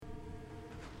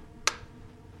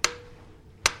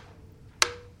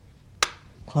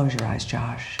Close your eyes,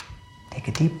 Josh. Take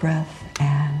a deep breath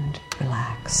and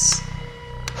relax.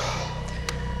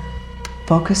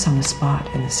 Focus on the spot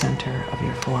in the center of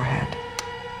your forehead.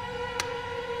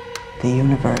 The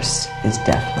universe is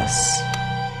deathless.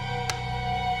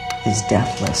 Is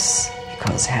deathless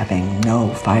because having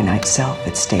no finite self,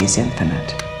 it stays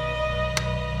infinite.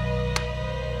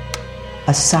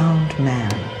 A sound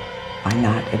man, by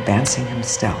not advancing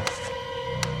himself,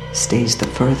 stays the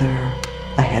further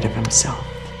ahead of himself.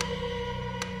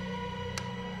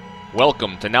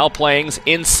 Welcome to Now Playing's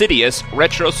Insidious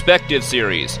retrospective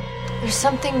series. There's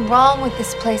something wrong with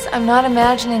this place. I'm not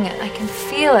imagining it. I can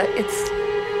feel it.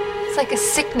 It's like a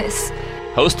sickness.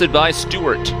 Hosted by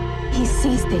Stuart. He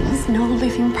sees things no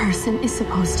living person is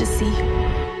supposed to see.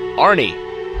 Arnie.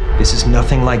 This is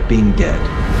nothing like being dead.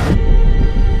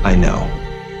 I know.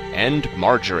 And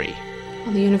Marjorie.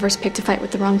 Well, the universe picked a fight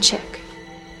with the wrong chick.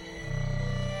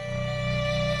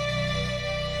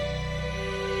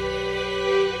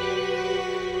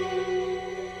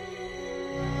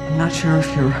 I'm not sure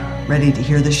if you're ready to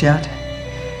hear this yet,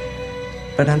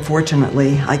 but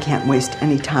unfortunately, I can't waste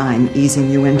any time easing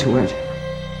you into it.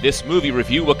 This movie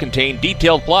review will contain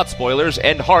detailed plot spoilers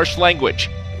and harsh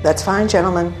language. That's fine,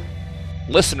 gentlemen.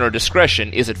 Listener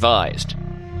discretion is advised.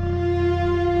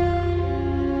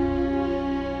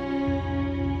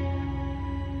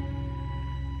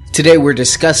 Today we're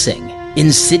discussing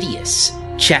Insidious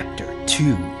Chapter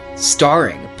 2,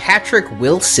 starring Patrick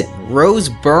Wilson, Rose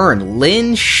Byrne,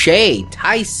 Lynn Shay,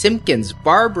 Ty Simpkins,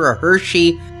 Barbara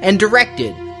Hershey, and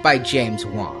directed by James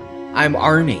Wan. I'm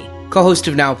Arnie, co-host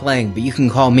of Now Playing, but you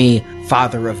can call me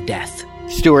Father of Death.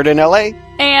 Stuart in LA.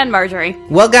 And Marjorie.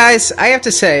 Well, guys, I have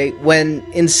to say, when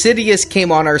Insidious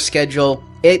came on our schedule,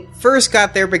 it first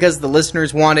got there because the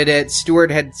listeners wanted it. Stuart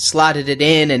had slotted it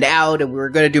in and out, and we were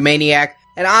going to do Maniac.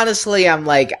 And honestly, I'm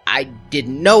like, I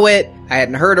didn't know it. I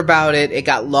hadn't heard about it. It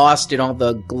got lost in all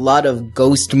the glut of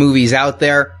ghost movies out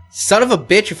there. Son of a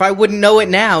bitch, if I wouldn't know it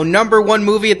now. Number one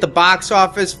movie at the box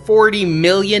office, 40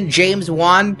 million. James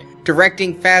Wan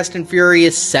directing Fast and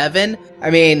Furious 7. I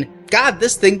mean, God,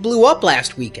 this thing blew up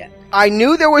last weekend. I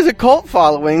knew there was a cult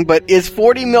following, but is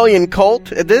 40 million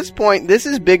cult? At this point, this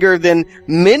is bigger than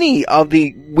many of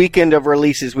the weekend of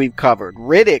releases we've covered.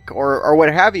 Riddick or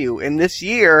what have you. In this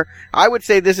year, I would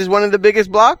say this is one of the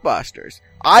biggest blockbusters.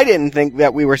 I didn't think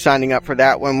that we were signing up for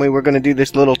that when we were going to do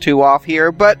this little two-off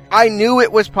here, but I knew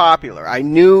it was popular. I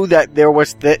knew that there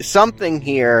was something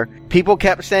here. People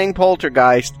kept saying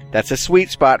Poltergeist. That's a sweet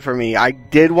spot for me. I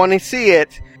did want to see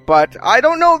it. But I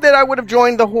don't know that I would have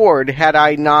joined the Horde had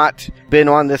I not been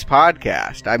on this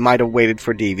podcast. I might have waited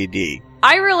for DVD.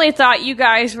 I really thought you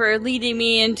guys were leading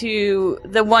me into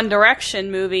the One Direction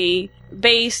movie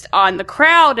based on the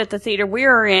crowd at the theater we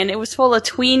were in. It was full of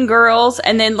tween girls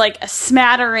and then like a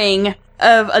smattering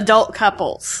of adult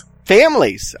couples.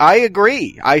 Families, I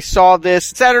agree. I saw this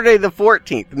Saturday the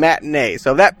 14th, matinee,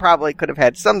 so that probably could have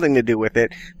had something to do with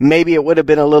it. Maybe it would have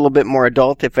been a little bit more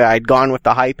adult if I'd gone with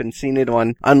the hype and seen it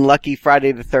on unlucky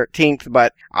Friday the 13th,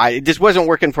 but it just wasn't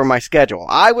working for my schedule.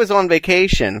 I was on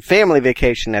vacation, family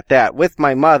vacation at that, with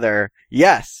my mother.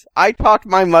 Yes, I talked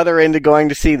my mother into going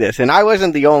to see this, and I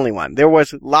wasn't the only one. There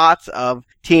was lots of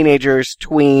teenagers,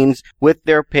 tweens, with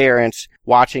their parents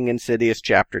watching Insidious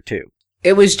Chapter 2.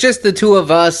 It was just the two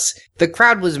of us. The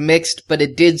crowd was mixed, but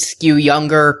it did skew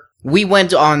younger. We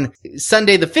went on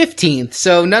Sunday the 15th,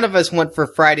 so none of us went for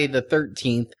Friday the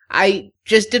 13th. I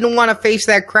just didn't want to face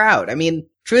that crowd. I mean,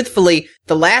 truthfully,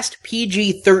 the last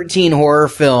PG-13 horror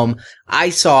film I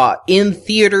saw in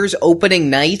theaters opening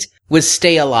night was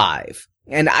Stay Alive.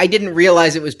 And I didn't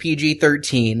realize it was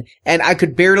PG-13, and I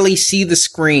could barely see the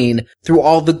screen through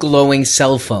all the glowing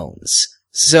cell phones.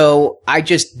 So I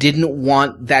just didn't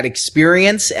want that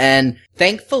experience, and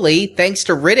thankfully, thanks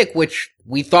to Riddick, which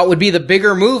we thought would be the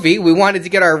bigger movie, we wanted to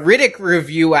get our Riddick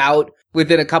review out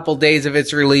within a couple days of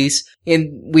its release, and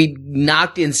we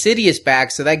knocked Insidious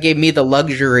back, so that gave me the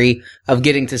luxury of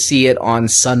getting to see it on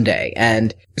Sunday.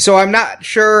 And so I'm not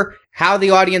sure how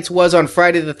the audience was on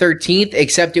Friday the 13th,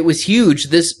 except it was huge.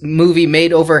 This movie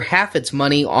made over half its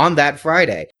money on that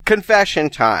Friday. Confession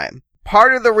time.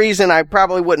 Part of the reason I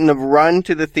probably wouldn't have run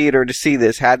to the theater to see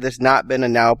this had this not been a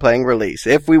Now Playing release,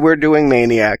 if we were doing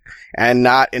Maniac and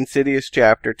not Insidious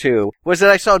Chapter 2, was that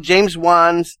I saw James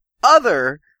Wan's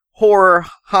other horror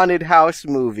haunted house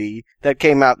movie that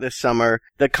came out this summer,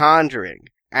 The Conjuring.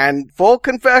 And full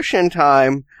confession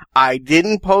time, I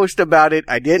didn't post about it,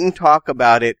 I didn't talk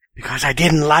about it, because I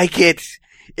didn't like it.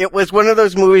 It was one of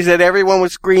those movies that everyone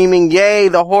was screaming, yay,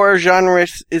 the horror genre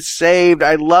is saved.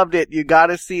 I loved it. You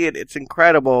gotta see it. It's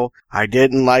incredible. I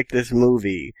didn't like this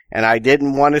movie. And I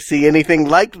didn't want to see anything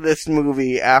like this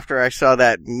movie after I saw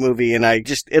that movie. And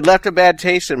it left a bad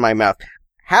taste in my mouth.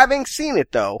 Having seen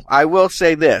it, though, I will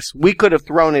say this. We could have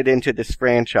thrown it into this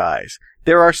franchise.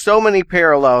 There are so many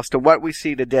parallels to what we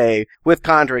see today with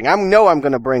Conjuring. I know I'm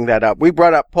going to bring that up. We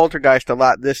brought up Poltergeist a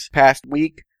lot this past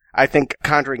week. I think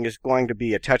Conjuring is going to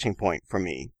be a touching point for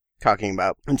me, talking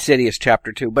about Insidious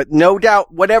Chapter 2. But no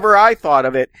doubt, whatever I thought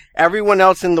of it, everyone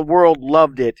else in the world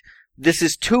loved it. This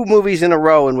is 2 movies in a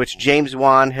row in which James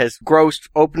Wan has grossed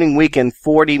opening weekend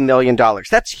 $40 million.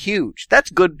 That's huge.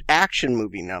 That's good action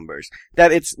movie numbers.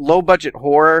 That it's low-budget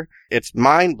horror, it's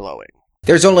mind-blowing.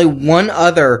 There's only one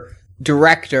other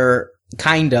director,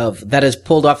 kind of, that has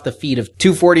pulled off the feat of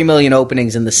 240 million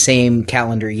openings in the same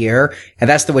calendar year, and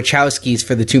that's the Wachowskis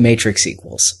for the 2 Matrix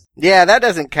sequels. Yeah, that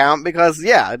doesn't count because,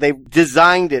 they've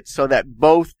designed it so that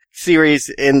both series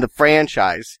in the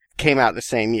franchise came out the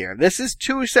same year. This is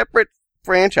 2 separate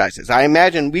franchises. I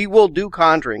imagine we will do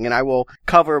Conjuring, and I will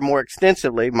cover more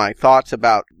extensively my thoughts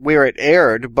about where it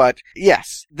aired, but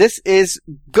yes, this is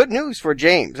good news for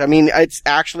James. I mean, it's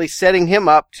actually setting him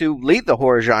up to lead the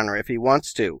horror genre if he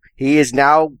wants to. He is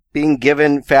now being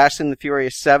given Fast and the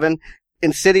Furious 7.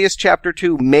 Insidious Chapter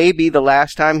 2 may be the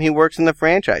last time he works in the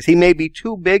franchise. He may be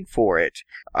too big for it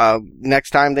next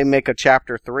time they make a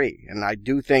Chapter 3. And I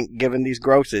do think, given these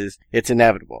grosses, it's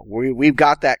inevitable. We've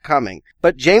got that coming.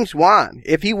 But James Wan,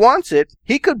 if he wants it,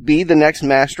 he could be the next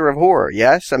master of horror,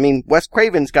 yes? I mean, Wes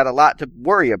Craven's got a lot to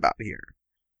worry about here.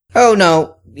 Oh,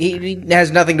 no. He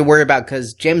has nothing to worry about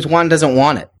because James Wan doesn't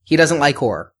want it. He doesn't like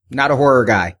horror. Not a horror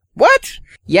guy. What?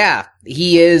 Yeah,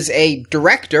 he is a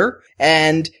director,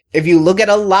 and if you look at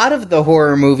a lot of the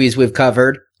horror movies we've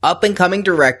covered, up-and-coming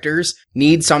directors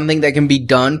need something that can be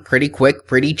done pretty quick,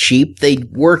 pretty cheap. They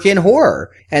work in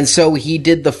horror. And so he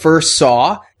did the first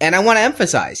Saw, and I want to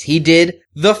emphasize, he did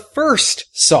the first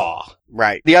Saw.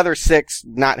 Right. The other 6,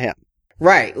 not him.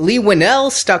 Right. Lee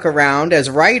Winnell stuck around as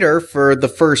writer for the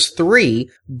first 3,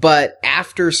 but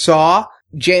after Saw,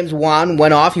 James Wan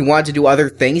went off. He wanted to do other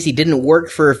things. He didn't work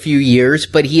for a few years,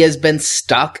 but he has been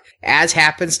stuck, as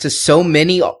happens to so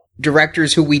many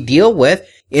directors who we deal with,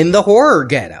 in the horror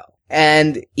ghetto.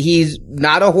 And he's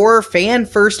not a horror fan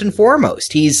first and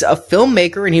foremost. He's a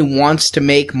filmmaker and he wants to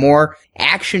make more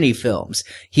action-y films.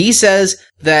 He says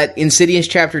that Insidious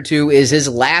Chapter 2 is his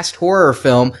last horror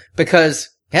film because,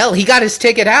 hell, he got his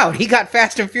ticket out. He got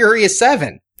Fast and Furious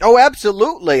 7. Oh,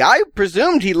 absolutely. I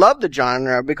presumed he loved the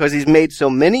genre because he's made so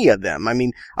many of them. I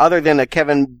mean, other than a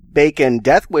Kevin Bacon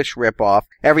Death Wish ripoff,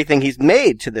 everything he's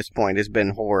made to this point has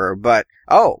been horror. But,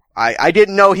 I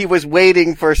didn't know he was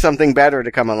waiting for something better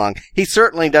to come along. He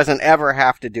certainly doesn't ever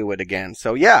have to do it again.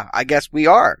 So yeah, I guess we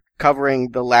are covering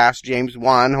the last James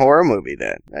Wan horror movie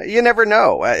then. You never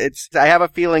know. I have a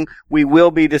feeling we will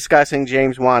be discussing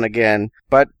James Wan again,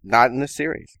 but not in this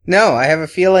series. No, I have a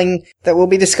feeling that we'll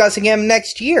be discussing him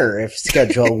next year if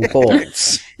schedule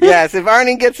holds. Yes, if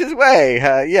Arnie gets his way.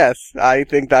 Yes, I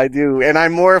think I do. And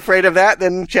I'm more afraid of that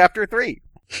than Chapter 3.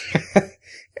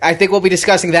 I think we'll be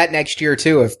discussing that next year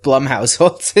too if Blumhouse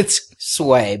holds its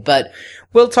sway, but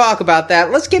we'll talk about that.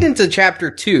 Let's get into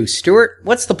Chapter 2. Stuart,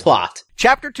 what's the plot?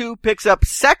 Chapter 2 picks up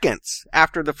seconds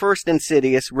after the first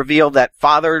Insidious revealed that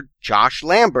Father Josh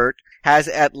Lambert has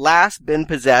at last been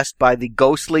possessed by the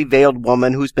ghostly veiled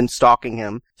woman who's been stalking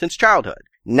him since childhood.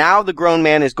 Now the grown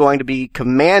man is going to be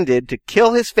commanded to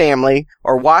kill his family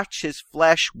or watch his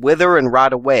flesh wither and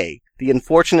rot away, the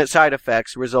unfortunate side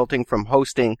effects resulting from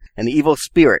hosting an evil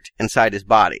spirit inside his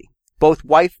body. Both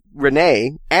wife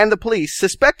Renee and the police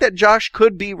suspect that Josh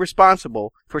could be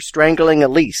responsible for strangling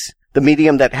Elise, the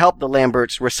medium that helped the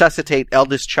Lamberts resuscitate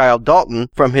eldest child Dalton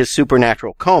from his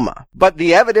supernatural coma. But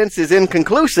the evidence is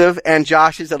inconclusive, and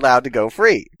Josh is allowed to go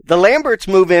free. The Lamberts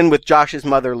move in with Josh's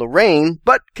mother Lorraine,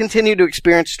 but continue to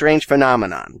experience strange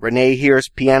phenomenon. Renee hears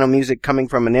piano music coming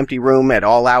from an empty room at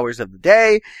all hours of the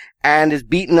day, and is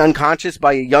beaten unconscious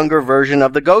by a younger version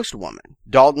of the ghost woman.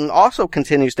 Dalton also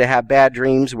continues to have bad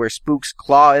dreams where spooks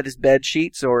claw at his bed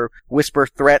sheets or whisper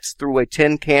threats through a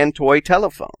tin can toy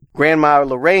telephone. Grandma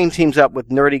Lorraine teams up with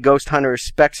nerdy ghost hunters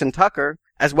Specs and Tucker,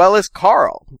 as well as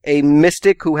Carl, a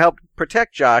mystic who helped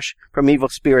protect Josh from evil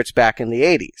spirits back in the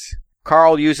 80s.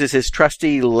 Carl uses his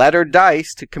trusty lettered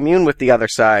dice to commune with the other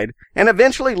side, and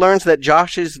eventually learns that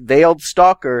Josh's veiled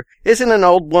stalker isn't an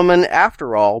old woman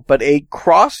after all, but a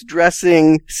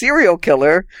cross-dressing serial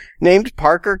killer named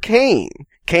Parker Kane.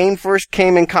 Kane first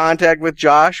came in contact with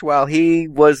Josh while he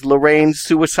was Lorraine's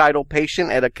suicidal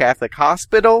patient at a Catholic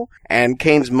hospital, and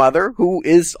Kane's mother, who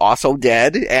is also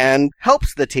dead, and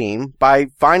helps the team by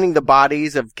finding the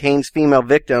bodies of Kane's female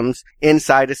victims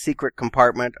inside a secret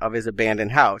compartment of his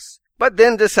abandoned house, but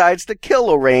then decides to kill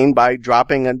Lorraine by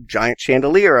dropping a giant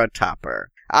chandelier atop her.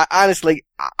 Honestly,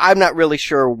 I'm not really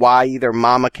sure why either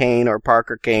Mama Kane or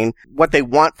Parker Kane, what they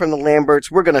want from the Lamberts.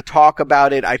 We're going to talk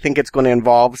about it. I think it's going to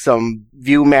involve some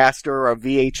Viewmaster or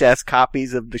VHS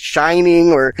copies of The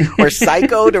Shining or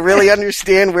Psycho to really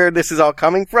understand where this is all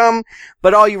coming from.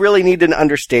 But all you really need to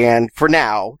understand for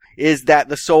now is that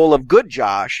the soul of good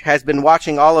Josh has been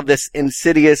watching all of this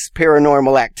insidious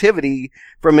paranormal activity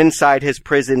from inside his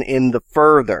prison in the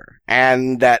Further,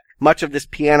 and that much of this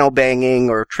piano banging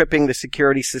or tripping the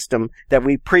security system that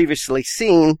we've previously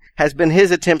seen has been his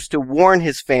attempts to warn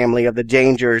his family of the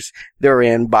dangers they're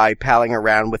in by palling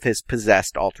around with his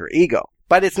possessed alter ego.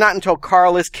 But it's not until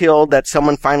Carl is killed that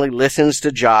someone finally listens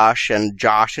to Josh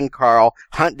and Carl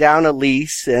hunt down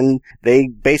Elise, and they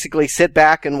basically sit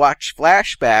back and watch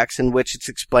flashbacks in which it's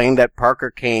explained that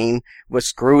Parker Kane was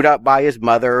screwed up by his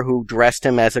mother, who dressed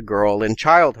him as a girl in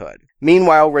childhood.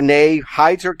 Meanwhile, Renee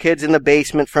hides her kids in the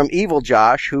basement from evil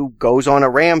Josh, who goes on a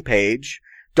rampage.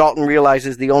 Dalton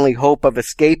realizes the only hope of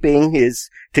escaping is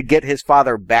to get his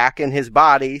father back in his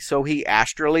body, so he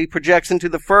astrally projects into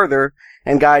the Further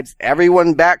and guides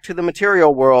everyone back to the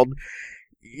material world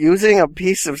using a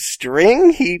piece of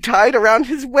string he tied around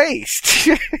his waist.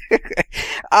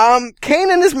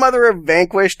 Kane and his mother are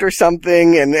vanquished or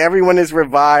something, and everyone is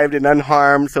revived and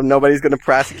unharmed, so nobody's going to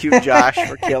prosecute Josh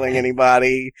for killing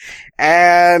anybody.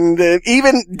 And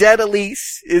even dead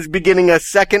Elise is beginning a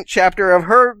second chapter of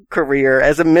her career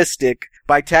as a mystic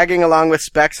by tagging along with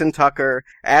Specs and Tucker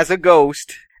as a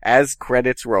ghost as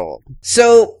credits roll.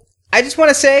 So, I just want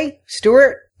to say,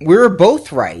 Stuart, we were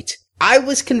both right. I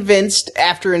was convinced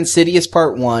after Insidious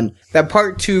Part 1 that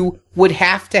Part 2 would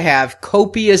have to have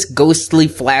copious ghostly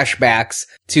flashbacks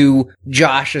to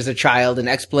Josh as a child, an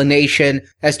explanation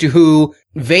as to who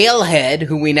Veilhead,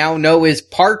 who we now know is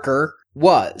Parker,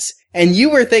 was. And you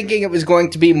were thinking it was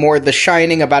going to be more The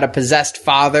Shining about a possessed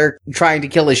father trying to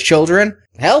kill his children.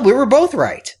 Hell, we were both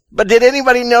right. But did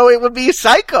anybody know it would be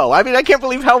Psycho? I mean, I can't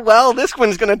believe how well this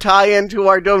one's going to tie into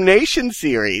our Donation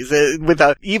series with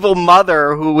a evil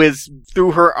mother who is,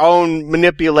 through her own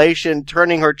manipulation,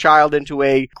 turning her child into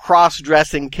a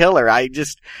cross-dressing killer.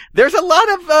 There's a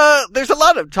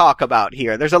lot of talk about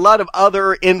here. There's a lot of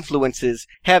other influences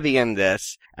heavy in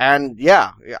this. And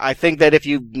yeah, I think that if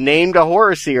you named a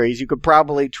horror series, you could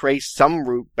probably trace some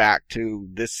route back to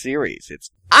this series.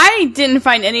 I didn't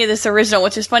find any of this original,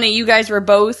 which is funny. You guys were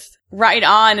both right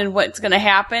on in what's going to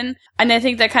happen. And I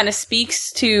think that kind of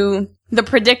speaks to the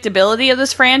predictability of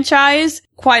this franchise.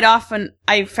 Quite often,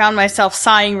 I found myself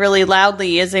sighing really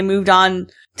loudly as they moved on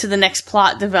to the next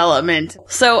plot development.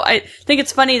 So I think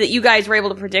it's funny that you guys were able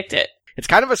to predict it. It's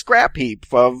kind of a scrap heap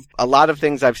of a lot of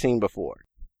things I've seen before.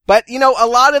 But, a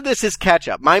lot of this is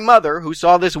catch-up. My mother, who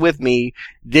saw this with me,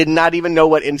 did not even know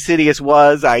what Insidious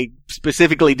was. I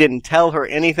specifically didn't tell her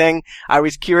anything. I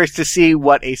was curious to see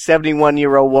what a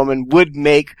 71-year-old woman would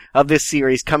make of this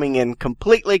series coming in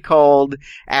completely cold,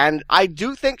 and I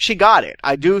do think she got it.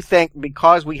 I do think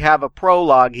because we have a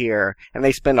prologue here, and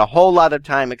they spend a whole lot of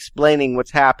time explaining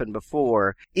what's happened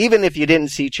before, even if you didn't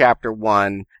see Chapter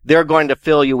 1, they're going to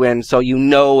fill you in so you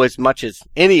know as much as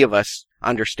any of us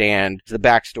understand the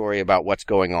backstory about what's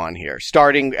going on here,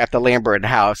 starting at the Lambert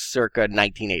house circa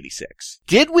 1986.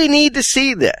 Did we need to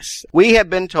see this? We have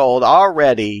been told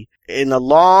already in a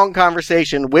long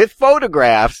conversation with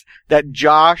photographs that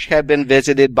Josh had been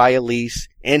visited by Elise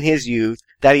in his youth,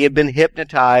 that he had been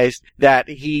hypnotized, that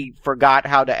he forgot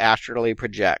how to astrally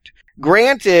project.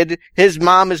 Granted, his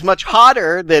mom is much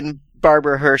hotter than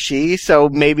Barbara Hershey, so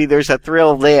maybe there's a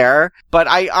thrill there. But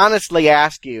I honestly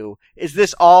ask you, is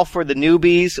this all for the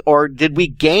newbies, or did we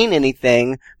gain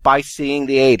anything by seeing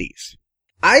the 80s?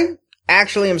 I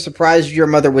actually am surprised your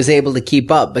mother was able to keep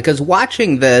up, because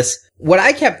watching this, what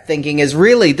I kept thinking is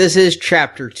really this is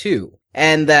Chapter 2,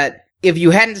 and that if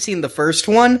you hadn't seen the first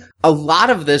one, a lot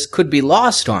of this could be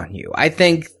lost on you. I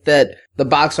think that the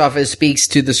box office speaks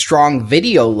to the strong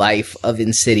video life of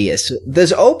Insidious.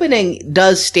 This opening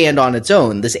does stand on its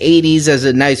own. This 80s as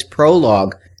a nice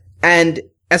prologue. And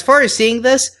as far as seeing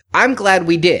this, I'm glad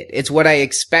we did. It's what I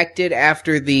expected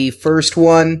after the first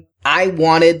one. I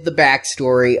wanted the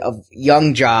backstory of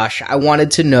young Josh. I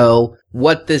wanted to know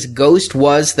what this ghost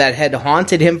was that had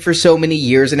haunted him for so many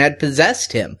years and had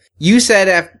possessed him. You said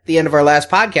at the end of our last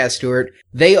podcast, Stuart,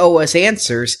 they owe us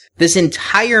answers. This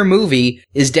entire movie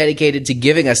is dedicated to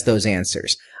giving us those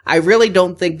answers. I really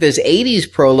don't think this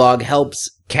 80s prologue helps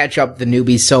catch up the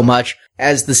newbies so much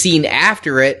as the scene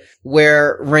after it,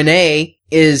 where Renee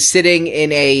is sitting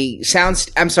in a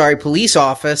police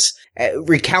office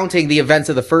recounting the events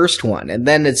of the first one. And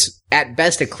then it's at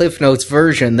best a Cliff Notes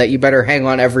version that you better hang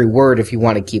on every word if you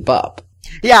want to keep up.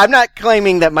 Yeah, I'm not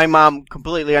claiming that my mom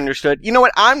completely understood. You know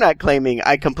what? I'm not claiming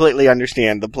I completely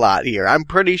understand the plot here. I'm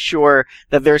pretty sure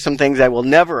that there are some things I will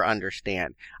never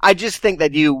understand. I just think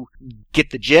that you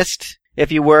get the gist,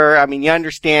 if you were. I mean, you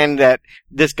understand that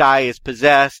this guy is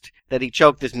possessed, that he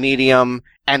choked this medium,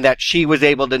 and that she was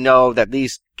able to know that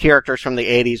these characters from the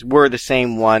 80s were the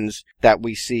same ones that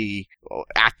we see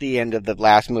at the end of the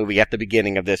last movie, at the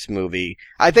beginning of this movie.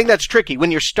 I think that's tricky. When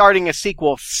you're starting a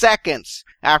sequel seconds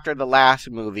after the last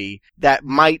movie, that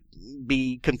might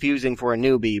be confusing for a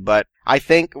newbie, but I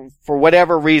think for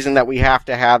whatever reason that we have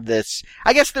to have this,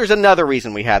 I guess there's another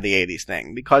reason we have the 80s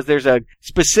thing, because there's a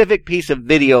specific piece of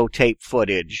videotape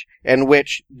footage in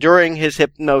which during his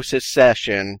hypnosis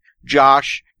session,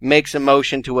 Josh makes a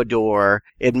motion to a door,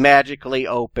 it magically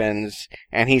opens,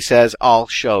 and he says, "I'll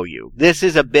show you." This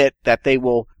is a bit that they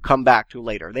will come back to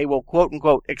later. They will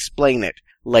quote-unquote explain it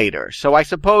later. So I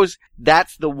suppose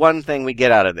that's the one thing we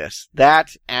get out of this.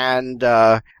 That and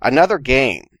another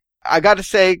game. I gotta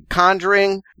say,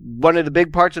 Conjuring, one of the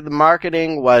big parts of the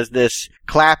marketing was this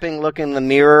clapping, look in the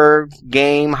mirror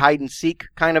game, hide and seek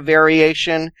kind of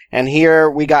variation, and here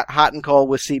we got hot and cold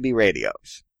with CB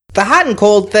radios. The hot and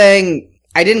cold thing,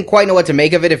 I didn't quite know what to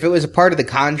make of it. If it was a part of The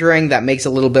Conjuring, that makes a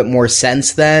little bit more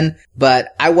sense then, but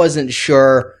I wasn't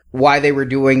sure why they were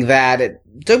doing that. It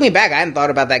took me back. I hadn't thought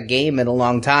about that game in a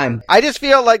long time. I just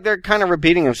feel like they're kind of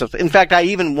repeating themselves. In fact, I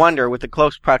even wonder, with the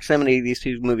close proximity these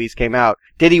two movies came out,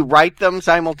 did he write them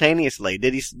simultaneously?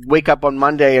 Did he wake up on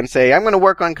Monday and say, "I'm going to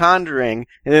work on Conjuring,"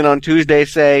 and then on Tuesday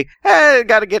say,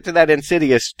 "Got to get to that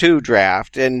Insidious 2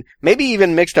 draft," and maybe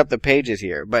even mixed up the pages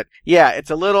here. But yeah,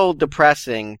 it's a little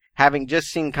depressing having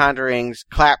just seen Conjuring's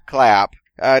clap clap,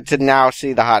 to now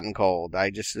see the hot and cold.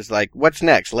 I just was like, what's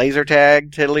next? Laser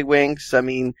tag? Tiddlywinks? I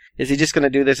mean, is he just going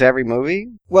to do this every movie?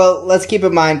 Well, let's keep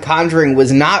in mind, Conjuring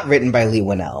was not written by Leigh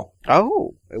Whannell.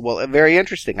 Oh, well, very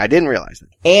interesting. I didn't realize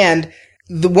that. And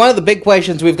one of the big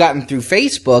questions we've gotten through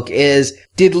Facebook is,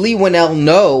 did Leigh Whannell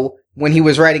know when he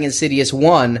was writing Insidious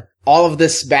 1 all of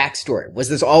this backstory? Was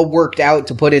this all worked out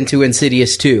to put into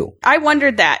Insidious 2? I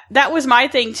wondered that. That was my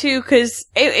thing too, because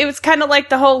it was kind of like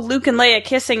the whole Luke and Leia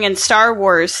kissing in Star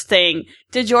Wars thing.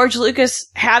 Did George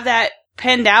Lucas have that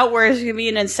penned out where it's going to be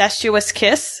an incestuous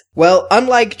kiss? Well,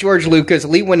 unlike George Lucas,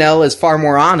 Leigh Whannell is far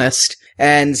more honest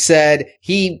and said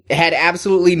he had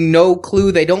absolutely no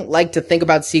clue. They don't like to think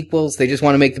about sequels. They just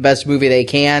want to make the best movie they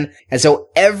can. And so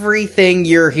everything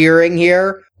you're hearing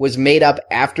here was made up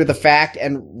after the fact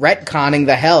and retconning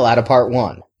the hell out of part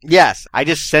 1. Yes, I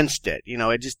just sensed it. You know,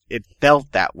 it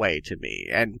felt that way to me.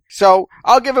 And so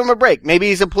I'll give him a break. Maybe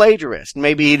he's a plagiarist.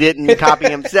 Maybe he didn't copy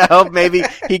himself. Maybe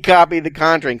he copied The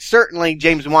Conjuring. Certainly,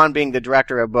 James Wan being the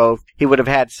director of both, he would have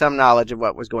had some knowledge of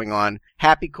what was going on.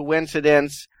 Happy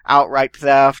coincidence. Outright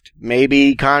theft.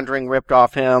 Maybe Conjuring ripped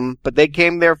off him, but they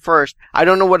came there first. I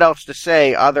don't know what else to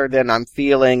say other than I'm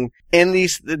feeling in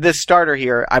this starter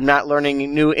here, I'm not learning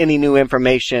any new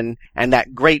information, and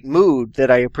that great mood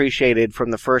that I appreciated from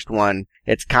the first one,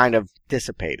 it's kind of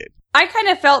dissipated. I kind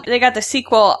of felt they got the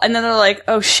sequel, and then they're like,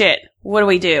 oh shit, what do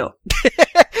we do?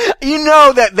 You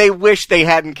know that they wish they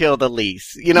hadn't killed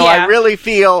Elise. You know, Yeah. I really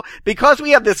feel, because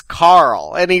we have this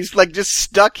Carl, and he's like just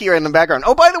stuck here in the background.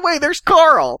 Oh, by the way, there's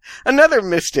Carl, another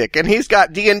mystic, and he's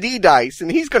got D&D dice,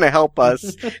 and he's gonna help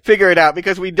us figure it out,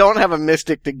 because we don't have a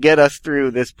mystic to get us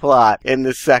through this plot in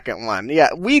the second one. Yeah,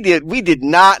 we did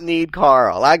not need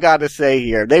Carl. I gotta say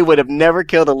here, they would have never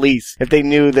killed Elise if they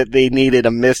knew that they needed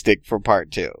a mystic for part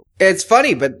 2. It's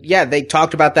funny, but yeah, they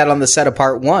talked about that on the set of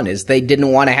part 1, is they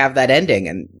didn't want to have that ending.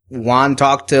 And Juan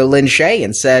talked to Lin Shaye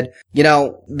and said, you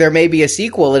know, there may be a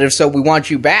sequel, and if so, we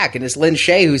want you back. And it's Lin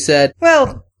Shaye who said,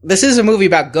 well, this is a movie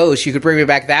about ghosts. You could bring me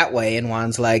back that way. And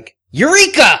Juan's like,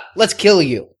 Eureka! Let's kill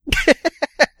you.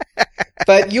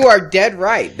 But you are dead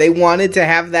right. They wanted to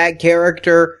have that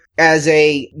character as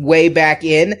a way back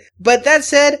in. But that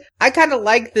said, I kind of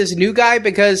like this new guy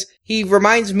because he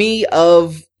reminds me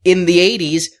of, in the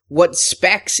 80s, what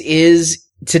Specs is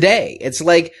today. It's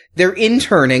like they're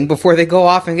interning before they go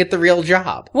off and get the real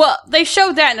job. Well, they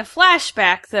showed that in a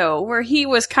flashback, though, where he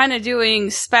was kind of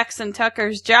doing Specs and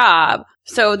Tucker's job.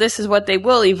 So this is what they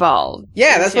will evolve.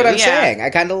 Yeah, that's what I'm Yeah. saying. I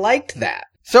kind of liked that.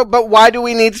 So, but why do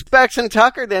we need Specs and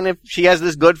Tucker then if she has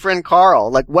this good friend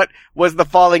Carl? Like, what was the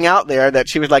falling out there that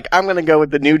she was like, I'm gonna go with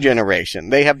the new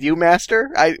generation? They have Viewmaster?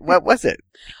 What was it?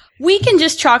 We can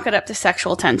just chalk it up to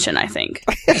sexual tension, I think.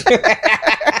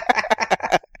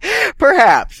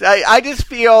 Perhaps. I just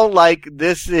feel like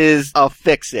this is a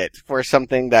fix-it for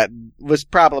something that was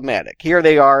problematic. Here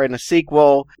they are in a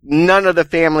sequel. None of the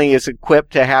family is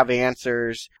equipped to have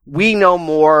answers. We know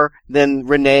more than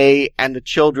Renee and the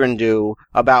children do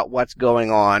about what's going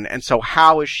on, and so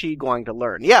how is she going to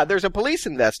learn? Yeah, there's a police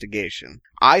investigation.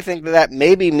 I think that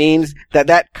maybe means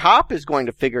that cop is going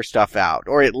to figure stuff out,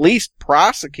 or at least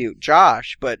prosecute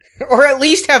Josh, but... Or at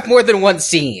least have more than one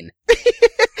scene.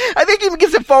 I think he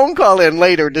gets a phone call in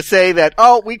later to say that,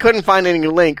 oh, we couldn't find any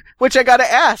link, which I gotta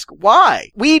ask, why?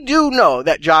 We do know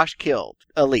that Josh killed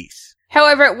Elise.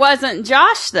 However, it wasn't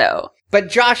Josh, though. But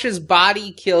Josh's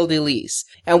body killed Elise.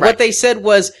 And what they said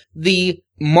was the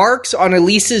marks on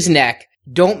Elise's neck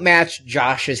don't match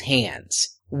Josh's hands.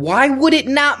 Why would it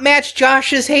not match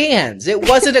Josh's hands? It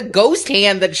wasn't a ghost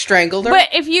hand that strangled her. But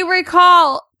if you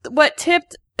recall, what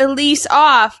tipped Elise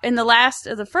off in the last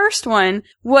of the first one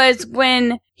was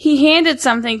when he handed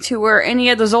something to her and he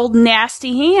had those old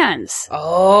nasty hands.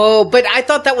 Oh, but I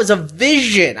thought that was a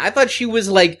vision. I thought she was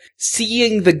like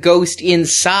seeing the ghost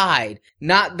inside,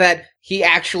 not that he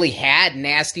actually had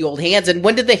nasty old hands. And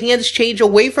when did the hands change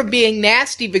away from being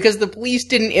nasty because the police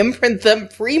didn't imprint them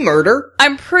pre-murder?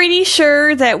 I'm pretty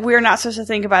sure that we're not supposed to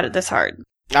think about it this hard.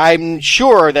 I'm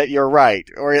sure that you're right,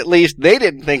 or at least they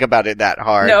didn't think about it that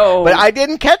hard. No. But I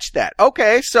didn't catch that.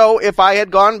 Okay, so if I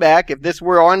had gone back, if this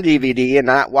were on DVD and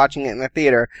not watching it in the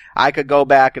theater, I could go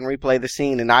back and replay the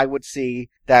scene and I would see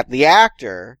that the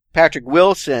actor, Patrick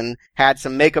Wilson, had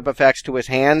some makeup effects to his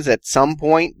hands at some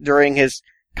point during his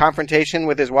confrontation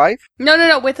with his wife?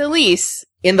 No, with Elise.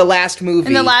 In the last movie.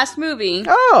 In the last movie.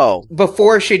 Oh.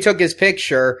 Before she took his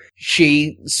picture,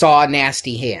 she saw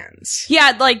nasty hands.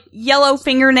 Yeah, like yellow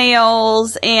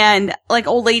fingernails and like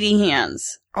old lady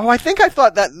hands. Oh, I think I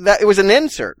thought that it was an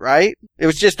insert, right? It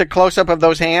was just a close-up of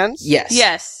those hands? Yes.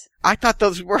 Yes. I thought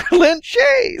those were Lynn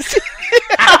Shays.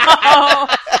 Oh.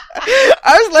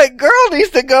 I was like, girl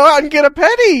needs to go out and get a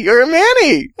pedi or a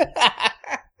mani.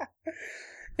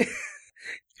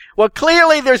 Well,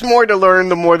 clearly there's more to learn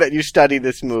the more that you study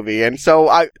this movie, and so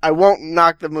I won't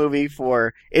knock the movie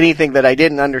for anything that I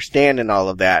didn't understand and all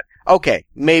of that. Okay,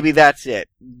 maybe that's it.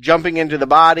 Jumping into the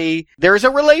body, there's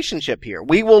a relationship here.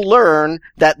 We will learn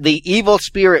that the evil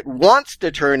spirit wants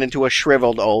to turn into a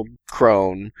shriveled old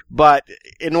crone, but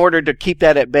in order to keep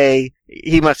that at bay,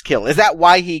 he must kill. Is that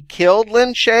why he killed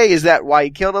Lynn Shay? Is that why he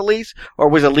killed Elise? Or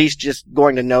was Elise just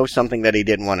going to know something that he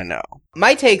didn't want to know?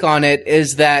 My take on it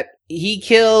is that he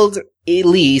killed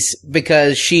Elise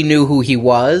because she knew who he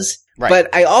was. Right.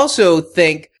 But I also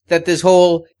think that this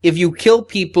whole, if you kill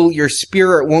people, your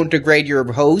spirit won't degrade your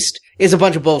host, is a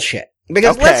bunch of bullshit.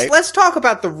 Because let's talk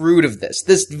about the root of this.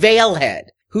 This Veilhead,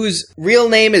 whose real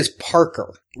name is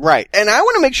Parker. Right. And I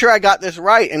want to make sure I got this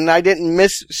right and I didn't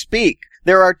misspeak.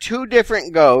 There are two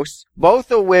different ghosts,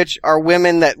 both of which are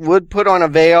women that would put on a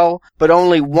veil, but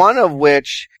only one of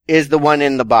which is the one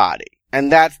in the body.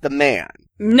 And that's the man.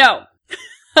 No.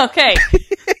 Okay.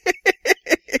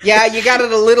 Yeah, you got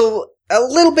it a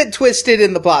little bit twisted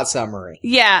in the plot summary.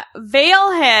 Yeah.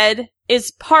 Veilhead is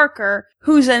Parker,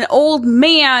 who's an old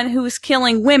man who's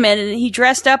killing women, and he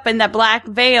dressed up in that black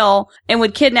veil and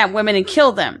would kidnap women and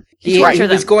kill them. He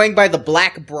was going by the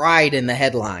Black Bride in the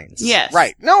headlines. Yes.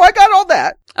 Right. No, I got all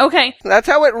that. Okay. That's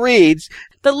how it reads.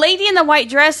 The lady in the white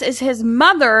dress is his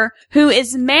mother, who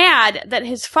is mad that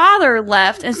his father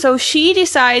left, and so she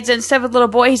decides instead of a little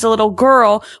boy, he's a little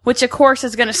girl, which of course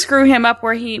is going to screw him up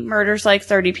where he murders like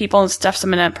 30 people and stuffs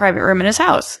them in a private room in his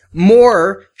house.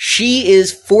 More, she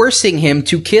is forcing him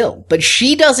to kill, but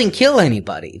she doesn't kill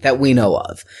anybody that we know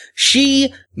of.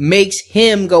 She makes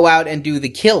him go out and do the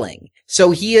killing.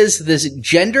 So he is this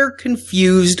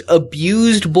gender-confused,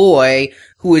 abused boy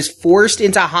who is forced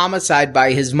into homicide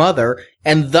by his mother,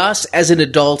 and thus, as an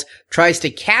adult, tries to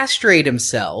castrate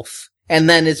himself, and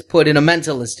then is put in a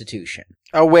mental institution.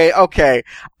 Oh, wait, okay.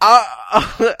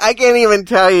 I can't even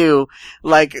tell you,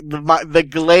 like, the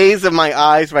glaze of my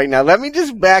eyes right now. Let me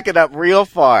just back it up real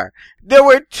far. There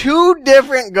were two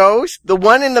different ghosts. The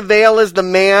one in the veil is the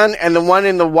man, and the one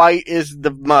in the white is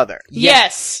the mother.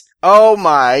 Yes. Oh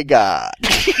my God.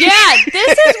 Yeah,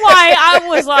 this is why I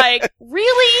was like,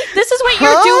 really? This is what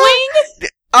you're doing?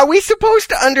 Are we supposed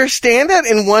to understand that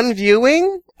in one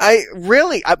viewing?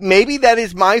 Maybe that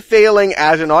is my failing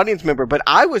as an audience member, but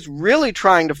I was really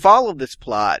trying to follow this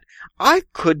plot. I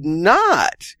could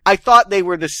not. I thought they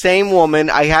were the same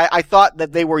woman. I thought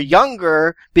that they were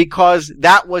younger because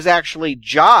that was actually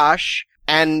Josh.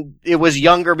 And it was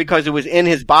younger because it was in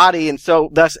his body and so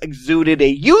thus exuded a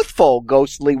youthful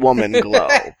ghostly woman glow.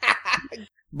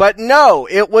 But no,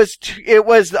 it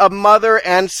was a mother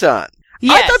and son.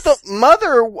 Yes. I thought the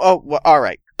mother,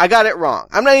 alright. I got it wrong.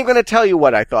 I'm not even going to tell you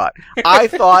what I thought. I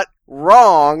thought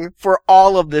wrong for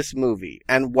all of this movie.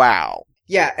 And wow.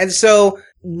 Yeah, and so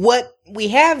what we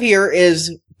have here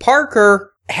is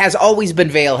Parker has always been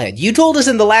Veilhead. You told us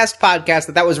in the last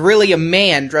podcast that was really a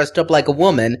man dressed up like a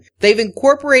woman. They've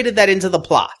incorporated that into the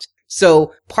plot.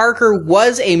 So Parker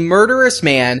was a murderous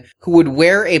man who would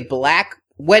wear a black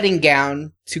wedding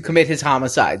gown to commit his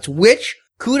homicides, which,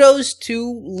 kudos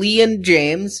to Lee and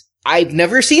James, I've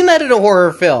never seen that in a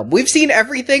horror film. We've seen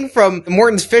everything from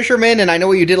Morton's Fisherman and I Know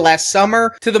What You Did Last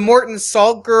Summer to the Morton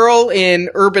Salt Girl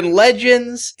in Urban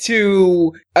Legends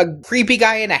to a creepy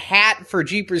guy in a hat for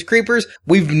Jeepers Creepers.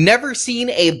 We've never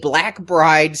seen a Black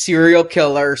Bride serial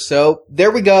killer, so there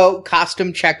we go.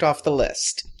 Costume checked off the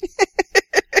list.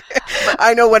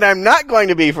 I know what I'm not going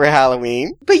to be for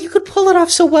Halloween. But you could pull it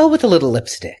off so well with a little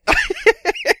lipstick.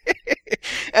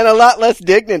 And a lot less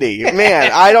dignity. Man,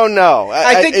 I don't know.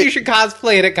 I think you should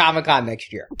cosplay it at Comic-Con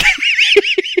next year.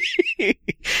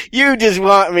 You just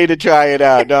want me to try it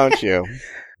out, don't you?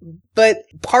 But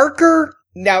Parker,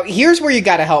 now here's where you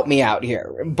gotta help me out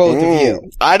here, both of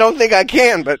you. I don't think I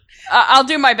can, but I'll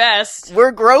do my best.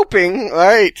 we're groping,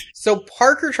 right? So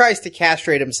Parker tries to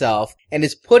castrate himself and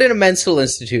is put in a mental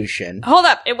institution. Hold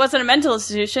up. It wasn't a mental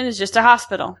institution. It's just a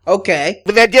hospital. Okay.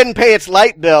 But that didn't pay its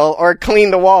light bill or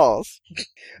clean the walls.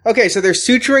 Okay, so they're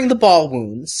suturing the ball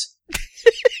wounds.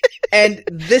 And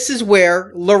this is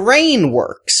where Lorraine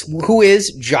works, who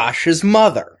is Josh's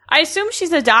mother. I assume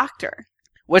she's a doctor.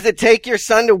 Was it take your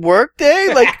son to work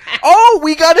day? Like, oh,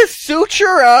 we gotta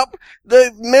suture up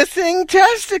the missing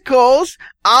testicles.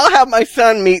 I'll have my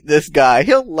son meet this guy.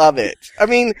 He'll love it. I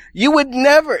mean, you would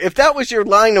never, if that was your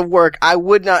line of work, I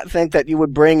would not think that you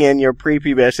would bring in your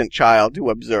prepubescent child to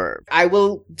observe. I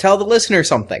will tell the listener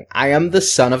something. I am the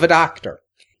son of a doctor.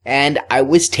 And I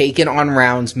was taken on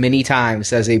rounds many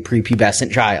times as a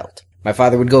prepubescent child. My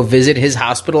father would go visit his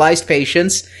hospitalized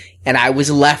patients, and I was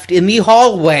left in the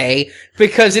hallway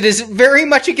because it is very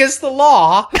much against the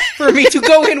law for me to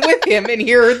go in with him and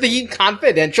hear the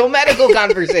confidential medical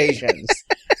conversations.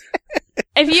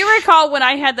 If you recall, when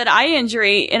I had that eye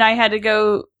injury and I had to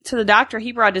go to the doctor,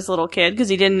 he brought his little kid because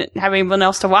he didn't have anyone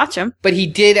else to watch him. But he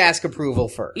did ask approval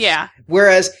first. Yeah.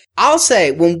 Whereas, I'll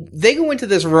say, when they go into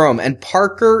this room and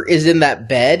Parker is in that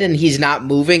bed and he's not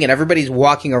moving and everybody's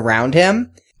walking around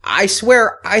him, I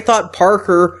swear, I thought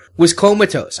Parker was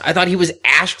comatose. I thought he was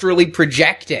astrally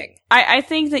projecting. I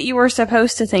think that you were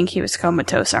supposed to think he was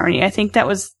comatose, Arnie. I think that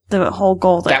was the whole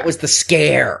goal there. That was the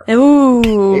scare.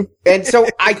 Ooh. And so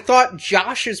I thought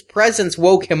Josh's presence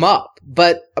woke him up,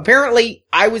 but apparently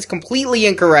I was completely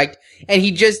incorrect, and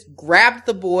he just grabbed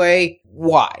the boy.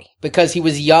 Why? Because he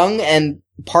was young, and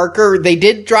Parker, they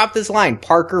did drop this line.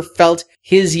 Parker felt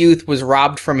his youth was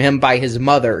robbed from him by his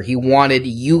mother. He wanted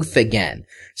youth again.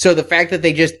 So the fact that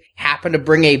they just happened to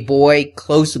bring a boy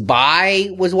close by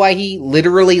was why he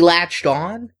literally latched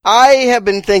on? I have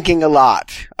been thinking a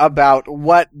lot about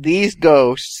what these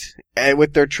ghosts,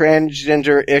 with their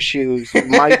transgender issues,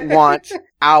 might want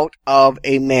out of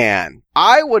a man.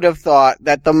 I would have thought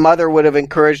that the mother would have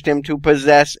encouraged him to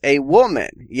possess a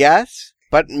woman, yes?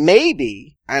 But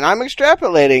maybe, and I'm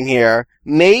extrapolating here,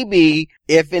 maybe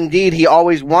if indeed he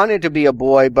always wanted to be a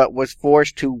boy but was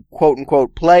forced to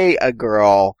quote-unquote play a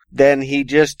girl, then he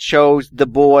just chose the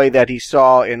boy that he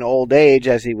saw in old age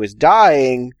as he was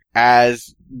dying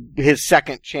as his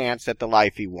second chance at the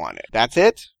life he wanted. That's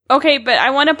it? Okay, but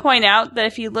I want to point out that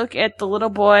if you look at the little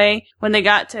boy, when they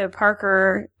got to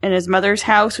Parker and his mother's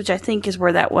house, which I think is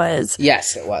where that was.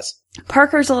 Yes, it was.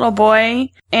 Parker's a little boy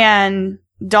and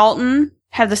Dalton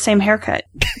have the same haircut.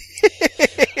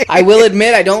 I will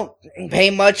admit I don't pay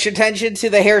much attention to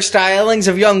the hairstylings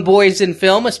of young boys in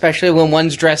film, especially when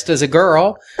one's dressed as a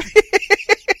girl.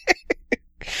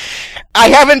 I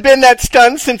haven't been that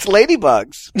stunned since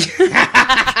Ladybugs.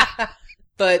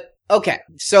 But, okay,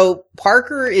 so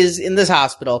Parker is in this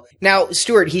hospital. Now,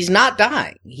 Stuart, he's not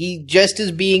dying. He just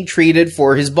is being treated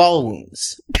for his ball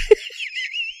wounds.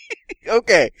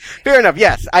 Okay, fair enough.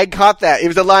 Yes, I caught that. It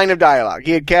was a line of dialogue.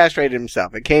 He had castrated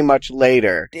himself. It came much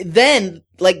later. Then,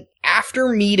 after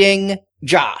meeting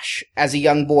Josh, as a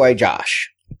young boy,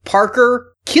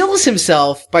 Parker kills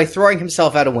himself by throwing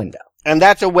himself out a window. And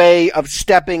that's a way of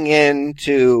stepping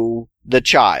into the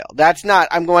child. That's not,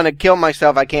 I'm going to kill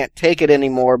myself, I can't take it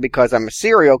anymore because I'm a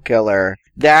serial killer.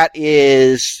 That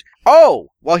is, oh,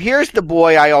 well, here's the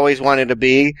boy I always wanted to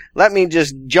be. Let me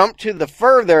just jump to the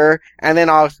further, and then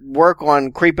I'll work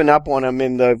on creeping up on him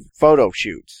in the photo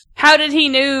shoots. How did he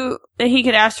know that he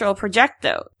could astral project,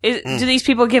 though? Do these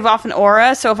people give off an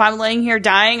aura? So if I'm laying here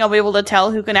dying, I'll be able to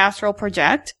tell who can astral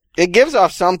project? It gives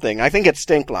off something. I think it's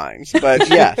stink lines, but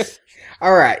yes.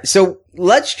 All right, so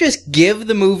let's just give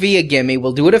the movie a gimme.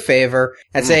 We'll do it a favor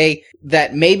and say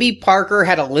that maybe Parker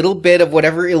had a little bit of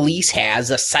whatever Elise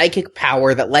has, a psychic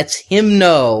power that lets him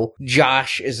know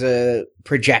Josh is a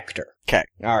projector. Okay.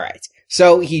 All right.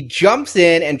 So he jumps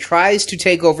in and tries to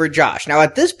take over Josh. Now,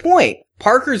 at this point,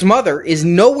 Parker's mother is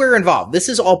nowhere involved. This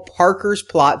is all Parker's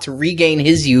plot to regain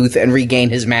his youth and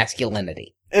regain his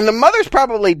masculinity. And the mother's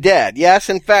probably dead. Yes,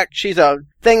 in fact, she's a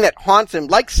thing that haunts him.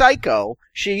 Like Psycho,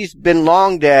 she's been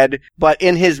long dead, but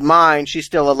in his mind, she's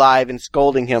still alive and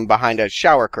scolding him behind a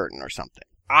shower curtain or something.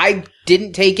 I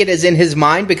didn't take it as in his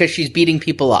mind because she's beating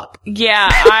people up. Yeah,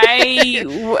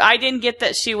 I didn't get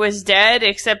that she was dead,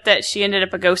 except that she ended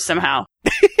up a ghost somehow.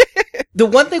 The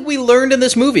one thing we learned in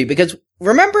this movie, because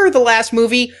remember the last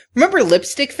movie? Remember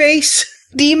Lipstick Face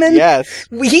Demon? Yes.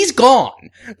 He's gone.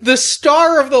 The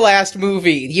star of the last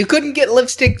movie. You couldn't get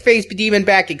Lipstick Face Demon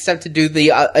back except to do the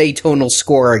atonal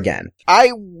score again.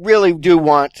 I really do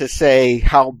want to say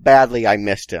how badly I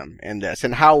missed him in this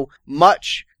and how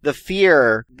much the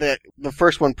fear that the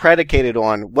first one predicated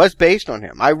on was based on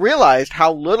him. I realized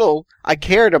how little I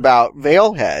cared about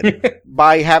Veilhead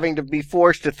by having to be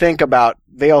forced to think about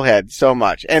Veilhead so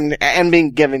much and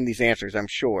being given these answers, I'm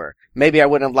sure. Maybe I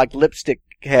wouldn't have liked Lipstick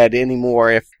Head anymore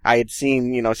if I had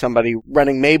seen, somebody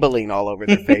running Maybelline all over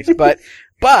their face.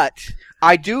 But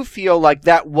I do feel like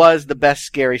that was the best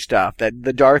scary stuff, that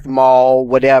the Darth Maul,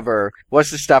 whatever, was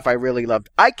the stuff I really loved.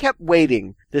 I kept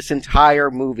waiting this entire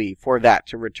movie for that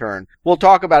to return. We'll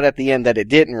talk about at the end that it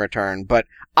didn't return, but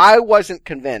I wasn't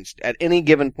convinced at any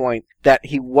given point that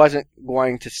he wasn't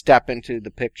going to step into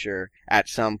the picture at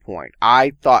some point.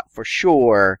 I thought for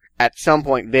sure at some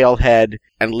point Veilhead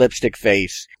and Lipstick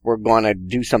Face were going to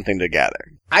do something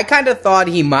together. I kind of thought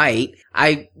he might.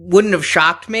 I wouldn't have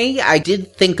shocked me. I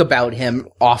did think about him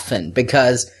often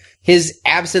because his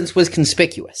absence was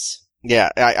conspicuous. Yeah,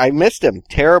 I missed him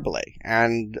terribly,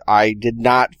 and I did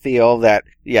not feel that,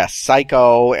 yes,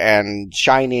 Psycho and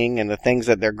Shining and the things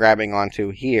that they're grabbing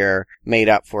onto here made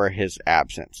up for his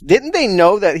absence. Didn't they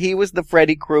know that he was the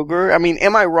Freddy Krueger? I mean,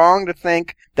 am I wrong to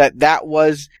think that that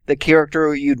was the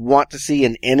character you'd want to see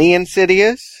in any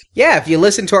Insidious? Yeah, if you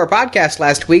listened to our podcast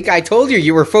last week, I told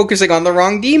you were focusing on the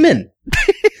wrong demon.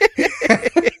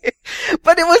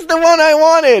 But it was the one I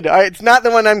wanted. All right, it's not the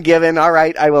one I'm given. All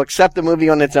right, I will accept the movie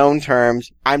on its own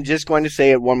terms. I'm just going to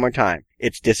say it one more time.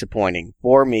 It's disappointing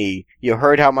for me. You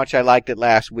heard how much I liked it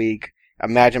last week.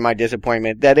 Imagine my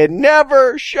disappointment that it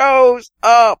never shows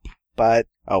up. But,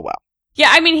 oh well. Yeah,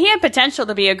 I mean, he had potential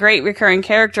to be a great recurring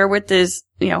character with his,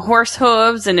 horse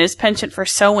hooves and his penchant for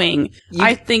sewing.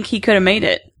 I think he could have made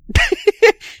it.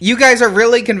 You guys are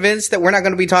really convinced that we're not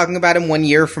going to be talking about him 1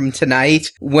 year from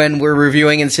tonight when we're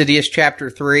reviewing Insidious Chapter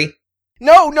 3?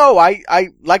 No, I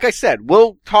like I said,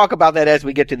 we'll talk about that as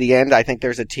we get to the end. I think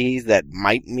there's a tease that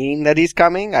might mean that he's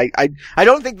coming. I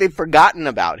don't think they've forgotten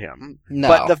about him. No.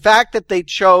 But the fact that they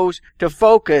chose to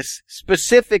focus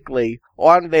specifically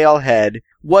on Veilhead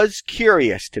was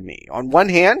curious to me. On one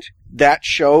hand, that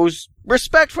shows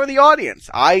respect for the audience.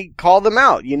 I call them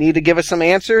out. You need to give us some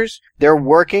answers. They're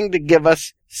working to give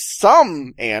us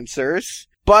some answers.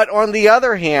 But on the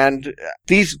other hand,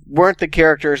 these weren't the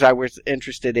characters I was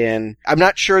interested in. I'm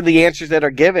not sure the answers that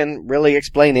are given really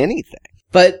explain anything.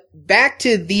 But back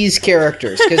to these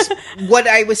characters, because what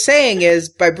I was saying is,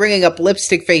 by bringing up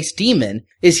Lipstick Face Demon,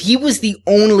 is he was the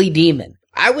only demon.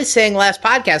 I was saying last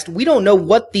podcast, we don't know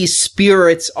what these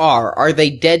spirits are. Are they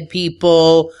dead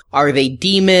people? Are they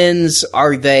demons?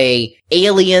 Are they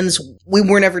aliens? We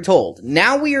were never told.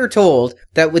 Now we are told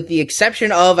that with the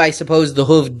exception of, I suppose, the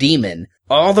hooved demon,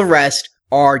 all the rest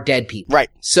are dead people. Right.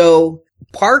 So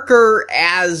Parker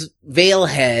as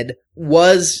Veilhead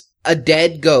was a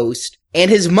dead ghost,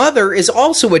 and his mother is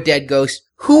also a dead ghost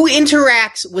who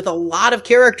interacts with a lot of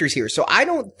characters here. So I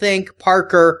don't think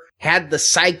Parker had the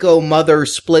psycho mother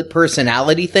split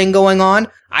personality thing going on.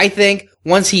 I think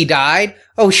once he died,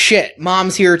 oh shit,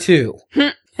 mom's here too.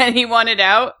 And he wanted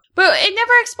out. But it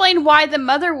never explained why the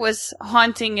mother was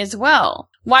haunting as well.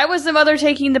 Why was the mother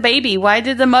taking the baby? Why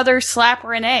did the mother slap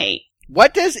Renee?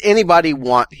 What does anybody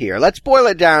want here? Let's boil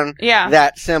it down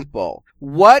that simple.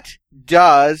 What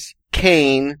does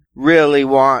Kane really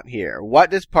want here?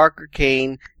 What does Parker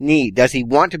Kane need? Does he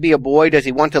want to be a boy? Does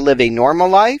he want to live a normal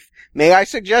life? May I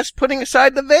suggest putting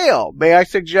aside the veil? May I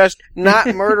suggest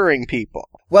not murdering people?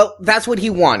 Well, that's what he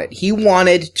wanted. He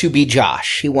wanted to be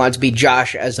Josh. He wanted to be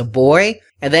Josh as a boy,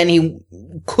 and then he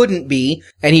couldn't be,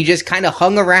 and he just kind of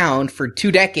hung around for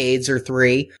 2 decades or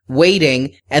 3,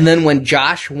 waiting, and then when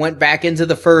Josh went back into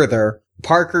the further,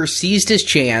 Parker seized his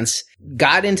chance,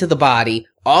 got into the body.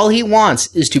 All he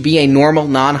wants is to be a normal,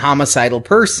 non-homicidal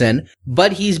person,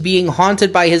 but he's being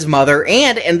haunted by his mother,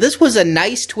 and this was a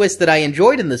nice twist that I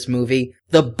enjoyed in this movie,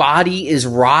 the body is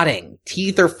rotting.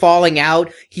 Teeth are falling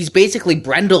out. He's basically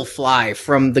Brundlefly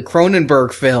from the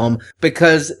Cronenberg film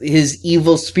because his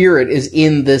evil spirit is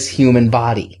in this human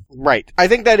body. Right. I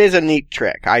think that is a neat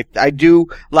trick. I do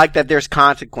like that there's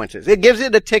consequences. It gives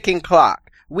it a ticking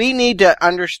clock. We need to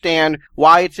understand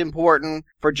why it's important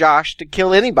for Josh to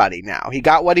kill anybody now. He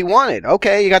got what he wanted.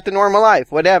 Okay, you got the normal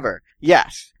life, whatever.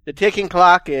 Yes, the ticking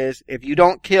clock is if you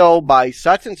don't kill by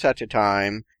such and such a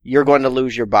time, you're going to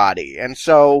lose your body. And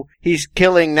so he's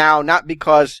killing now not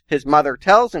because his mother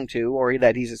tells him to or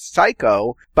that he's a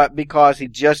psycho, but because he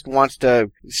just wants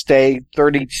to stay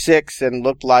 36 and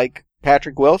look like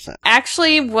Patrick Wilson.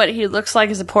 Actually, what he looks like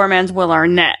is a poor man's Will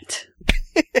Arnett.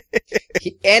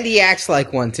 And he acts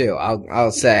like one too,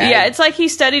 I'll say. Yeah, it's like he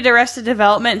studied Arrested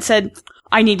Development and said,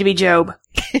 I need to be Job.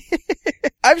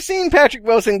 I've seen Patrick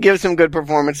Wilson give some good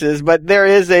performances, but there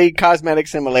is a cosmetic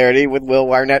similarity with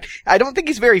Will Arnett. I don't think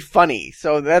he's very funny,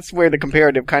 so that's where the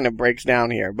comparative kind of breaks down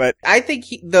here. But I think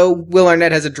though Will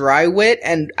Arnett has a dry wit,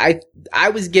 and I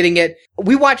was getting it.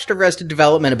 We watched Arrested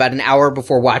Development about an hour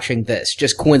before watching this,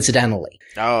 just coincidentally.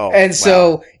 Oh, and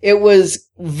so it was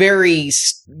very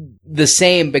the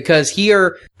same because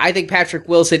here I think Patrick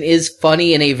Wilson is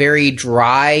funny in a very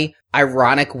dry,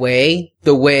 ironic way,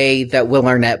 the way that Will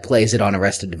Arnett plays it on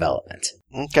Arrested Development.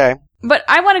 Okay. But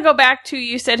I want to go back to,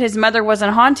 you said his mother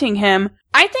wasn't haunting him.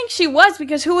 I think she was,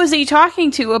 because who was he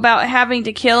talking to about having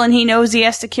to kill and he knows he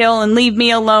has to kill and leave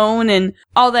me alone and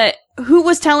all that? Who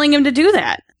was telling him to do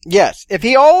that? Yes, if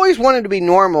he always wanted to be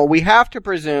normal, we have to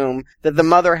presume that the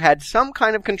mother had some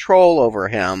kind of control over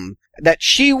him, that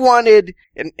she wanted,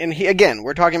 and he, again,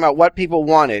 we're talking about what people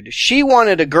wanted. She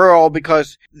wanted a girl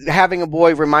because having a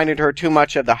boy reminded her too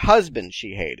much of the husband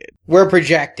she hated. We're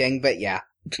projecting, but yeah.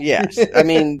 Yes, I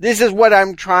mean, this is what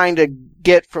I'm trying to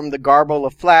get from the garble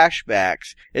of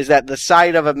flashbacks, is that the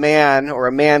sight of a man, or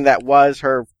a man that was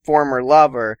her former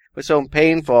lover, was so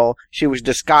painful, she was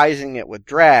disguising it with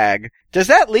drag. Does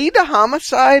that lead to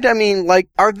homicide? I mean, like,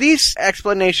 are these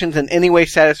explanations in any way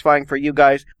satisfying for you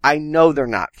guys? I know they're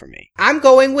not for me. I'm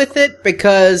going with it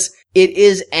because it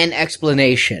is an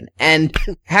explanation. And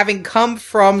having come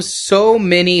from so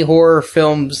many horror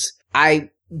films,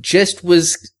 I just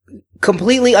was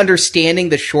completely understanding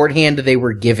the shorthand they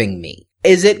were giving me.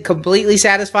 Is it completely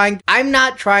satisfying? I'm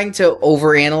not trying to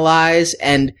overanalyze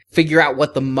and figure out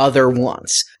what the mother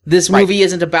wants. This movie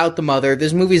isn't about the mother.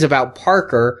 This movie is about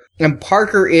Parker, and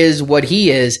Parker is what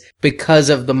he is because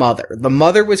of the mother. The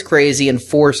mother was crazy and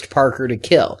forced Parker to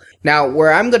kill. Now,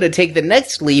 where I'm going to take the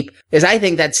next leap is I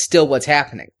think that's still what's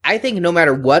happening. I think no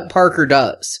matter what Parker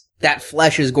does, that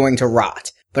flesh is going to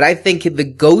rot. But I think the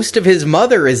ghost of his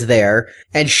mother is there,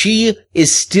 and she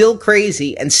is still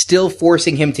crazy and still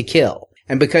forcing him to kill.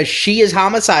 And because she is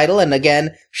homicidal, and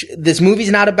again, this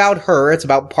movie's not about her, it's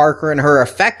about Parker and her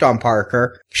effect on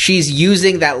Parker, she's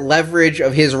using that leverage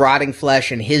of his rotting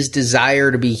flesh and his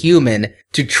desire to be human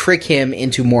to trick him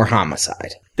into more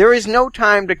homicide. There is no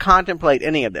time to contemplate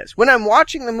any of this. When I'm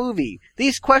watching the movie,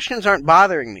 these questions aren't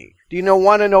bothering me. Do you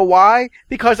want to know why?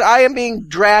 Because I am being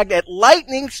dragged at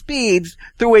lightning speeds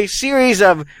through a series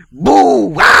of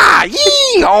boo, ah,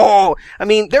 yee, oh. I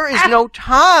mean, there is no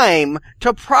time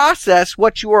to process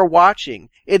what you are watching.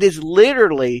 It is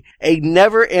literally a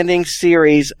never-ending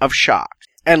series of shocks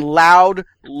and loud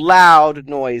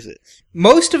noises.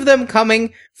 Most of them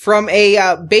coming from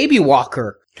a baby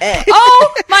walker.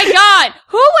 Oh my God!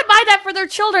 Who would buy that for their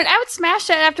children? I would smash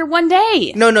that after one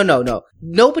day. No.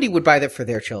 Nobody would buy that for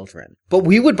their children. But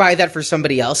we would buy that for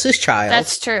somebody else's child.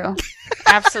 That's true.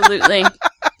 Absolutely.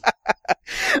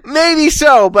 Maybe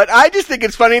so, but I just think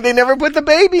it's funny they never put the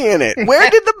baby in it. Where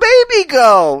did the baby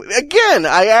go? Again,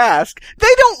 I ask.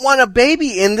 They don't want a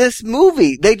baby in this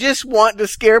movie. They just want to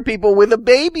scare people with a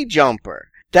baby jumper.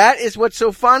 That is what's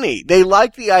so funny. They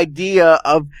like the idea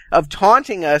of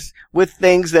taunting us with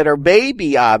things that are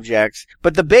baby objects,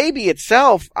 but the baby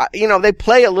itself, they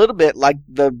play a little bit like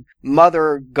the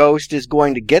mother ghost is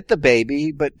going to get the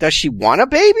baby, but does she want a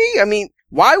baby? I mean,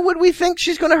 why would we think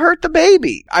she's going to hurt the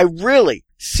baby? I really,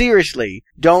 seriously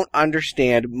don't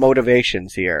understand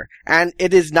motivations here. And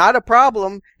it is not a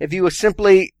problem if you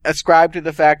simply ascribe to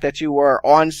the fact that you are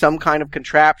on some kind of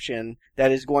contraption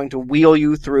that is going to wheel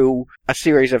you through a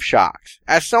series of shocks.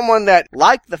 As someone that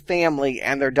liked the family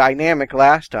and their dynamic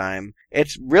last time,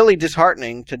 it's really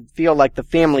disheartening to feel like the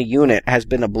family unit has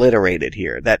been obliterated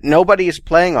here, that nobody is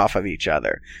playing off of each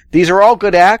other. These are all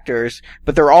good actors,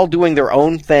 but they're all doing their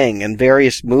own thing in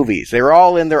various movies. They're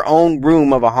all in their own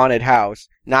room of a haunted house,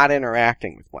 not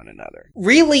interacting with one another.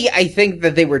 Really, I think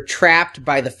that they were trapped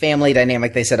by the family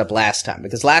dynamic they set up last time,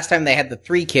 because last time they had the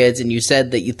 3 kids and you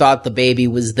said that you thought the baby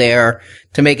was there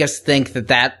to make us think that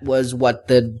that was what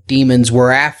the demons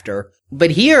were after.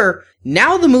 But here,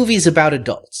 now the movie's about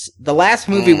adults. The last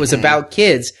movie was about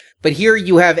kids, but here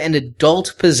you have an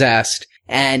adult possessed,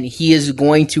 and he is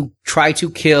going to try to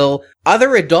kill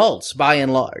other adults by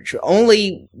and large.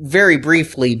 Only very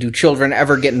briefly do children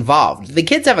ever get involved. The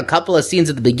kids have a couple of scenes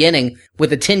at the beginning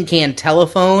with a tin can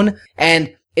telephone,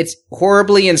 and it's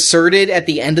horribly inserted at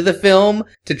the end of the film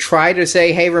to try to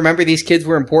say, hey, remember these kids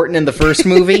were important in the first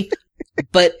movie?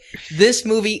 But this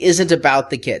movie isn't about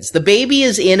the kids. The baby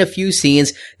is in a few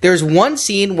scenes. There's one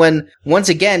scene when, once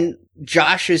again,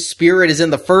 Josh's spirit is in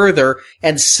the further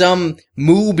and some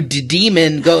moobed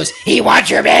demon goes, he wants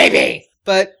your baby!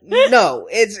 But no,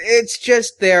 it's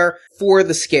just there for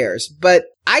the scares. But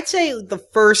I'd say the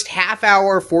first half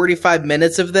hour, 45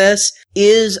 minutes of this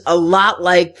is a lot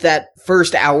like that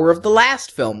first hour of the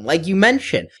last film. Like you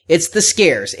mentioned, it's the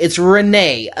scares. It's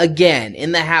Renee again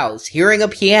in the house, hearing a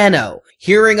piano,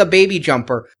 hearing a baby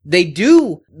jumper. They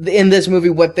do in this movie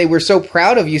what they were so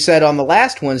proud of, you said on the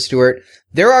last one, Stuart.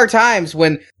 There are times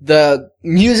when the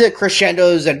music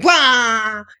crescendos and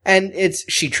wah, and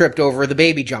she tripped over the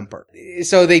baby jumper.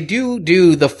 So they do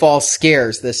the false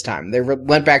scares this time. They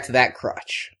went back to that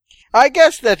crutch. I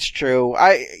guess that's true.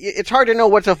 It's hard to know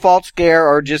what's a false scare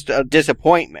or just a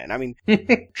disappointment. I mean,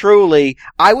 truly,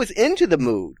 I was into the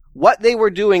mood. What they were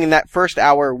doing in that first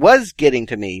hour was getting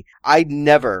to me. I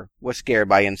never was scared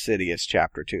by Insidious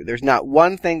Chapter 2. There's not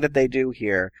one thing that they do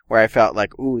here where I felt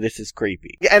like, ooh, this is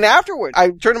creepy. And afterwards, I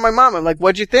turned to my mom, I'm like,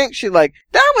 what'd you think? She's like,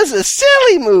 that was a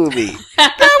silly movie.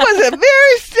 That was a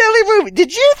very silly movie.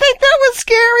 Did you think that was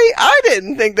scary? I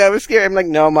didn't think that was scary. I'm like,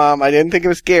 no, Mom, I didn't think it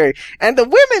was scary. And the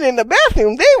women in the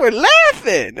bathroom, they were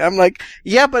laughing. I'm like,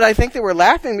 yeah, but I think they were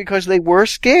laughing because they were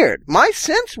scared. My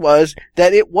sense was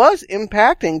that it was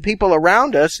impacting people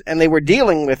around us and they were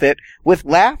dealing with it with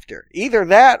laughter. Either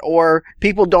that or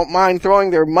people don't mind throwing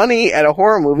their money at a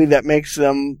horror movie that makes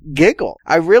them giggle.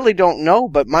 I really don't know,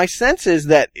 but my sense is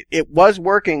that it was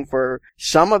working for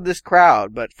some of this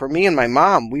crowd, but for me and my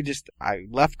mom, I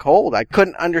left cold. I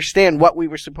couldn't understand what we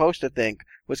were supposed to think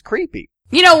was creepy.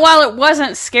 You know, while it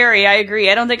wasn't scary, I agree.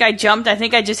 I don't think I jumped. I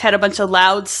think I just had a bunch of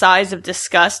loud sighs of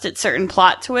disgust at certain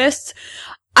plot twists.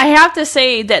 I have to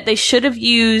say that they should have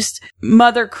used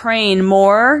Mother Crane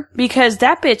more because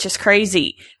that bitch is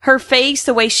crazy. Her face,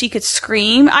 the way she could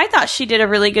scream, I thought she did a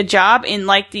really good job in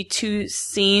like the 2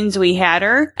 scenes we had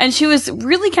her. And she was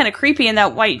really kind of creepy in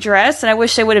that white dress, and I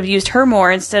wish they would have used her more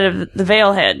instead of the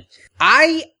Veilhead.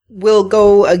 I will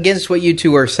go against what you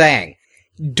two are saying.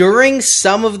 During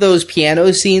some of those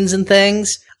piano scenes and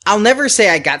things, I'll never say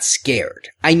I got scared.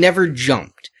 I never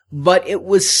jumped. But it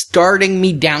was starting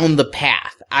me down the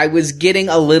path. I was getting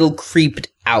a little creeped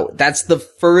out. That's the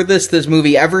furthest this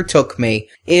movie ever took me,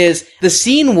 is the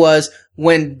scene was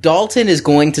when Dalton is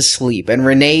going to sleep and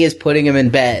Renee is putting him in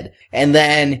bed. And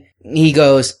then he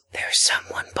goes, there's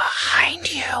someone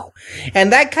behind you.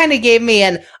 And that kind of gave me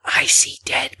an I see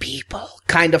dead people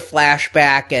kind of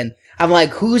flashback. And I'm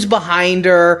like, who's behind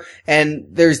her? And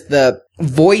there's the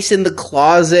voice in the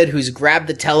closet who's grabbed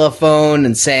the telephone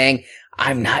and saying,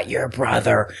 I'm not your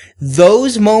brother.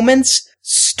 Those moments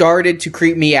started to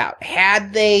creep me out.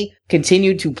 Had they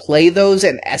continued to play those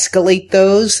and escalate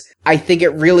those, I think it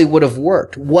really would have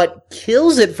worked. What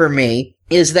kills it for me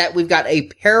is that we've got a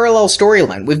parallel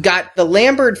storyline. We've got the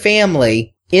Lambert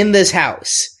family in this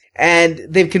house, and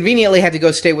they've conveniently had to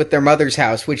go stay with their mother's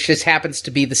house, which just happens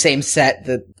to be the same set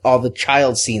that all the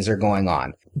child scenes are going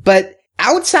on. But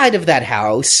outside of that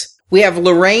house, we have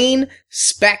Lorraine,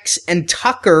 Specs, and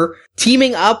Tucker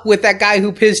teaming up with that guy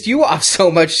who pissed you off so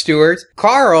much, Stuart,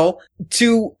 Carl,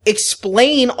 to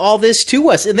explain all this to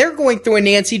us. And they're going through a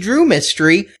Nancy Drew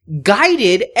mystery,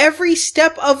 guided every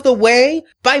step of the way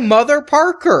by Mother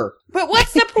Parker. But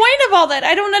what's the point of all that?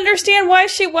 I don't understand why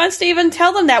she wants to even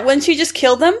tell them that. Wouldn't she just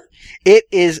kill them? It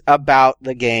is about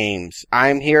the games.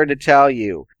 I'm here to tell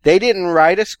you. They didn't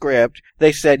write a script.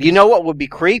 They said, you know what would be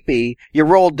creepy? You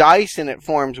roll dice and it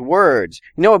forms words.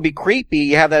 You know what would be creepy?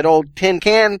 You have that old tin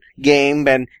can game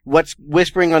and what's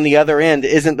whispering on the other end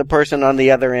isn't the person on the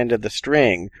other end of the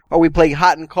string. Or we play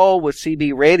hot and cold with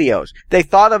CB radios. They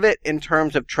thought of it in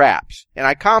terms of traps. And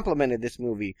I complimented this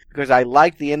movie because I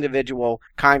like the individual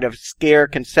kind of scare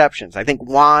conceptions. I think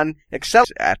Juan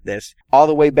excels at this all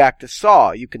the way back to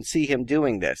Saw. You can see him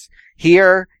doing this.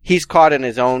 Here, he's caught in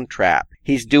his own trap.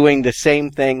 He's doing the same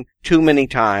thing too many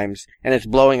times, and it's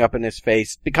blowing up in his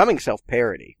face, becoming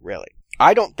self-parody, really.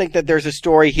 I don't think that there's a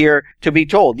story here to be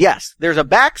told. Yes, there's a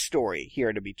backstory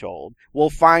here to be told.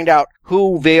 We'll find out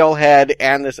who Veilhead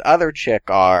and this other chick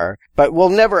are, but we'll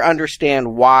never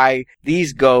understand why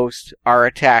these ghosts are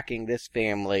attacking this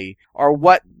family or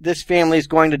what this family is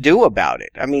going to do about it.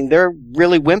 I mean, they're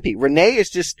really wimpy. Renee is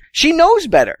just, she knows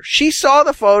better. She saw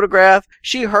the photograph.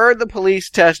 She heard the police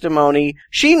testimony.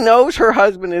 She knows her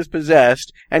husband is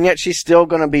possessed, and yet she's still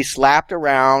going to be slapped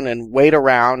around and wait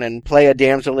around and play a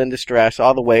damsel in distress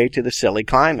all the way to the silly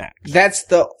climax. That's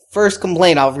the first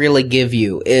complaint I'll really give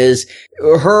you, is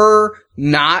her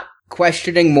not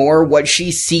questioning more what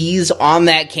she sees on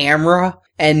that camera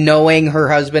and knowing her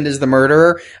husband is the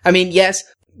murderer. I mean, yes,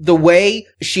 the way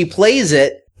she plays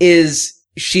it is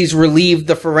she's relieved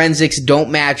the forensics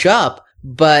don't match up,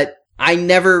 but I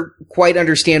never quite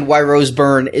understand why Rose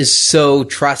Byrne is so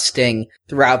trusting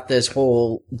throughout this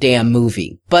whole damn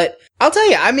movie. But I'll tell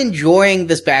you, I'm enjoying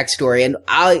this backstory, and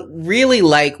I really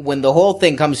like when the whole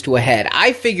thing comes to a head.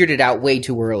 I figured it out way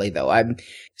too early, though. I'm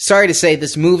sorry to say,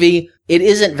 this movie, it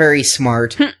isn't very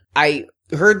smart. I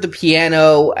heard the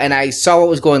piano, and I saw what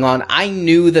was going on. I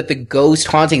knew that the ghost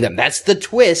haunting them, that's the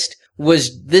twist,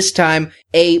 was this time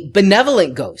a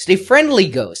benevolent ghost, a friendly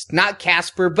ghost. Not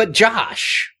Casper, but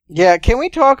Josh. Yeah, can we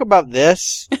talk about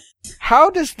this? How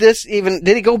does this even,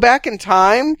 did he go back in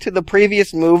time to the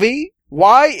previous movie?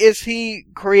 Why is he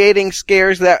creating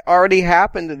scares that already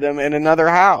happened to them in another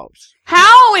house?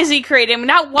 How is he creating?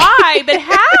 Not why, but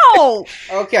how?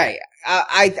 Okay,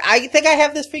 I think I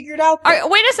have this figured out. All right,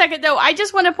 wait a second, though. I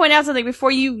just want to point out something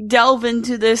before you delve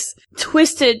into this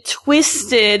twisted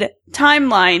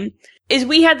timeline, is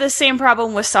we had the same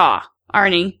problem with Saw,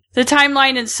 Arnie. The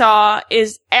timeline in Saw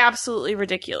is absolutely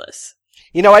ridiculous.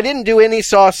 You know, I didn't do any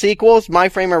Saw sequels. My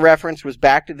frame of reference was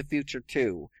Back to the Future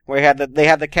 2, where they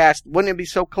had the cast. Wouldn't it be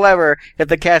so clever if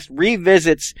the cast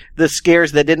revisits the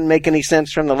scares that didn't make any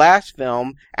sense from the last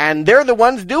film, and they're the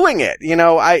ones doing it? You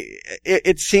know,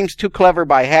 it seems too clever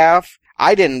by half.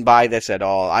 I didn't buy this at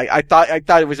all. I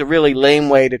thought it was a really lame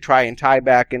way to try and tie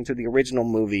back into the original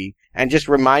movie, and just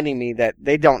reminding me that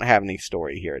they don't have any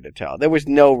story here to tell. There was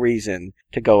no reason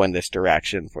to go in this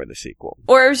direction for the sequel.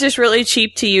 Or it was just really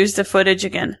cheap to use the footage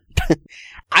again.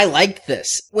 I liked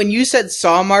this. When you said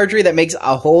Saw, Marjorie, that makes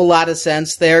a whole lot of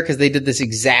sense there, because they did this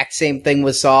exact same thing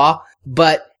with Saw.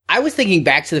 But I was thinking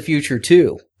Back to the Future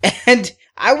too. And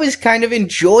I was kind of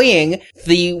enjoying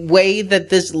the way that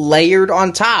this layered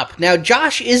on top. Now,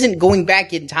 Josh isn't going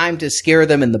back in time to scare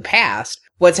them in the past.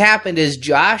 What's happened is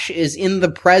Josh is in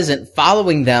the present,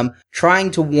 following them,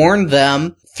 trying to warn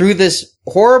them through this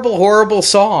horrible, horrible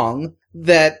song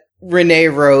that Renee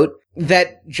wrote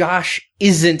that Josh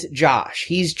isn't Josh.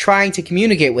 He's trying to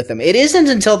communicate with them. It isn't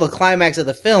until the climax of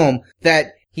the film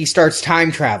that he starts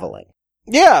time traveling.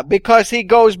 Yeah, because he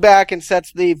goes back and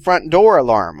sets the front door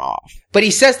alarm off. But he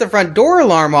sets the front door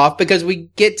alarm off because we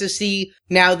get to see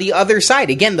now the other side.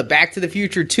 Again, the Back to the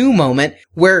Future 2 moment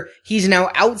where he's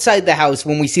now outside the house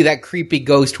when we see that creepy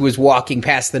ghost who is walking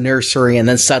past the nursery and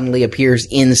then suddenly appears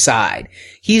inside.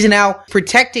 He's now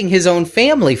protecting his own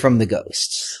family from the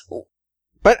ghosts.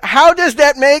 But how does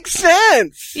that make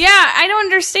sense? Yeah, I don't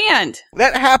understand.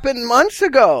 That happened months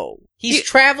ago. He's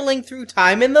traveling through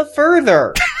time in the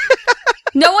further.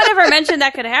 No one ever mentioned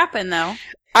that could happen, though.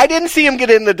 I didn't see him get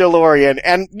in the DeLorean,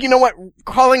 and you know what?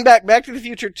 Calling back Back to the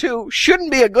Future 2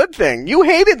 shouldn't be a good thing. You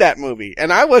hated that movie,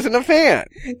 and I wasn't a fan.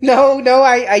 No,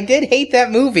 I did hate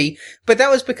that movie, but that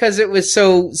was because it was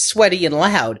so sweaty and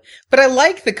loud. But I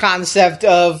like the concept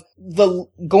of the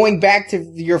going back to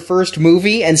your first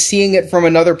movie and seeing it from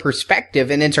another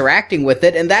perspective and interacting with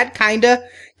it, and that kinda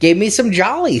gave me some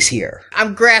jollies here.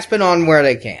 I'm grasping on where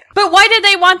they can. But why did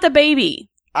they want the baby?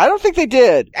 I don't think they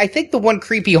did. I think the one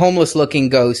creepy homeless-looking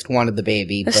ghost wanted the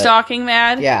baby. The stalking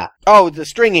mad? Yeah. Oh, the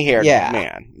stringy-haired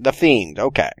man. The fiend.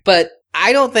 Okay. But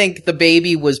I don't think the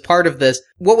baby was part of this.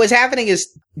 What was happening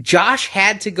is Josh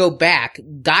had to go back,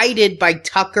 guided by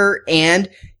Tucker and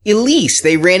Elise.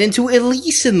 They ran into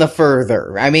Elise in the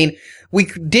further. I mean, we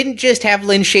didn't just have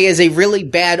Lin Shaye as a really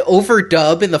bad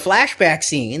overdub in the flashback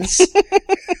scenes.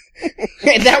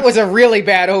 And that was a really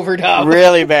bad overdub.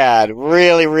 Really bad.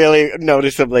 Really, really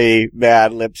noticeably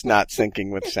bad. Lips not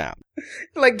syncing with sound.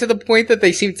 Like, to the point that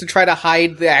they seem to try to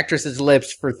hide the actress's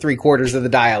lips for 3/4 of the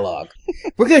dialogue.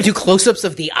 We're gonna do close-ups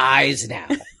of the eyes now.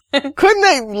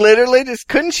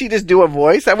 Couldn't she just do a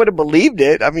voice? I would have believed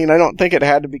it. I mean, I don't think it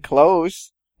had to be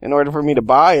close in order for me to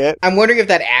buy it. I'm wondering if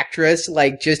that actress,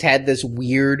 like, just had this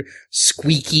weird,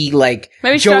 squeaky, like,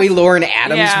 Maybe Joey Lauren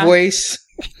Adams Yeah. voice.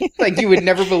 Like, you would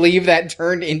never believe that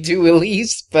turned into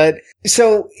Elise. But,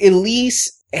 so,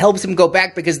 Elise helps him go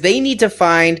back because they need to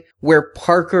find where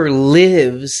Parker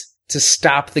lives to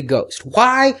stop the ghost.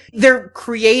 Why? They're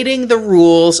creating the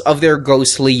rules of their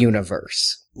ghostly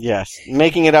universe. Yes.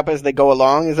 Making it up as they go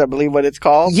along is, I believe, what it's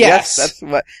called. Yes.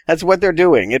 That's what they're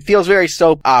doing. It feels very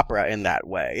soap opera in that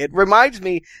way. It reminds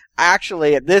me,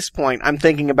 actually, at this point, I'm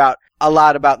thinking a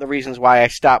lot about the reasons why I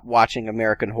stopped watching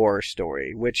American Horror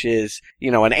Story, which is,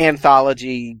 an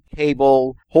anthology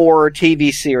cable horror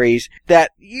TV series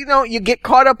that, you get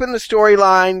caught up in the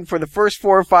storyline for the first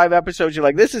 4 or 5 episodes. You're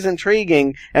like, this is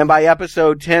intriguing. And by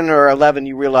episode 10 or 11,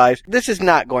 you realize this is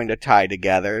not going to tie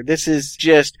together. This is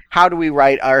just, how do we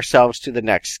write ourselves to the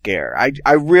next scare?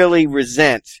 I really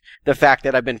resent the fact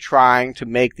that I've been trying to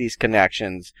make these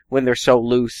connections when they're so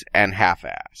loose and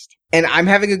half-assed. And I'm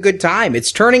having a good time.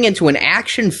 It's turning into an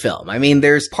action film. I mean,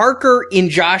 there's Parker in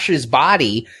Josh's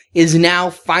body is now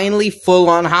finally full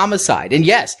on homicide. And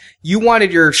yes, you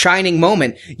wanted your shining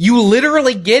moment. You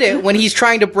literally get it when he's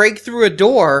trying to break through a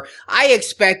door. I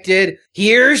expected,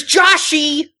 here's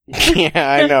Joshy! Yeah,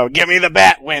 I know. Give me the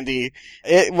bat, Wendy.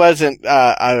 It wasn't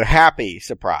a happy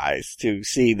surprise to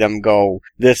see them go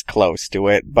this close to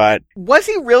it, but was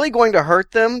he really going to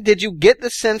hurt them? Did you get the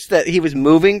sense that he was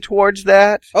moving towards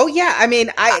that? Oh yeah, I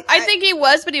mean, I think he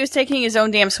was, but he was taking his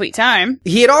own damn sweet time.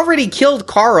 He had already killed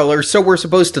Carl, or so we're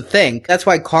supposed to think. That's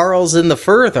why Carl's in the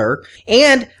further.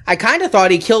 And I kind of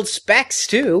thought he killed Specs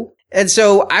too. And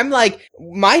so I'm like,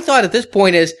 my thought at this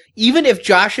point is, even if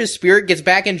Josh's spirit gets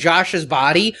back in Josh's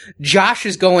body, Josh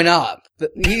is going up.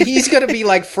 He's going to be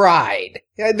like fried.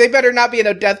 They better not be in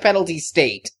a death penalty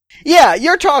state. Yeah,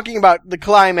 you're talking about the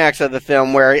climax of the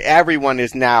film where everyone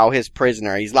is now his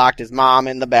prisoner. He's locked his mom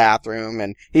in the bathroom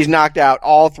and he's knocked out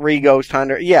all 3 ghost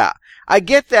hunters. Yeah, I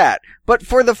get that. But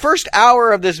for the first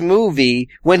hour of this movie,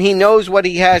 when he knows what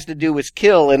he has to do is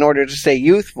kill in order to stay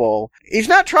youthful, he's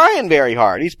not trying very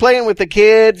hard. He's playing with the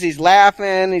kids, he's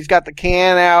laughing, he's got the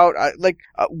can out.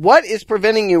 What is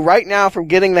preventing you right now from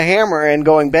getting the hammer and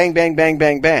going bang, bang, bang,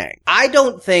 bang, bang? I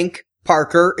don't think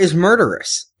Parker is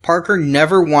murderous. Parker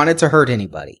never wanted to hurt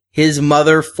anybody. His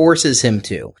mother forces him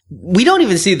to. We don't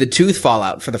even see the tooth fall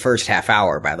out for the first half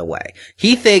hour, by the way.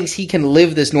 He thinks he can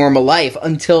live this normal life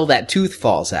until that tooth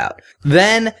falls out.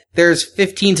 Then there's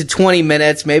 15 to 20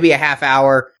 minutes, maybe a half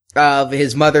hour of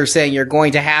his mother saying you're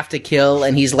going to have to kill,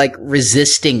 and he's like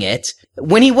resisting it.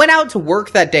 When he went out to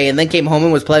work that day and then came home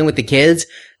and was playing with the kids,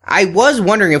 I was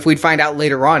wondering if we'd find out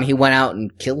later on he went out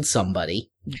and killed somebody.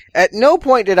 At no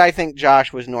point did I think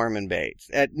Josh was Norman Bates.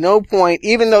 At no point,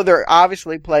 even though they're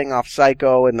obviously playing off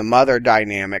Psycho and the mother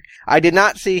dynamic, I did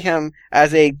not see him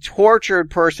as a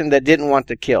tortured person that didn't want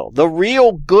to kill. The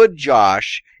real good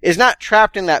Josh is not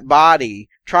trapped in that body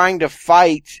trying to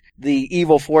fight the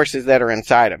evil forces that are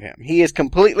inside of him. He is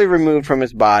completely removed from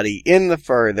his body in the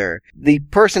further. The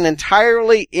person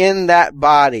entirely in that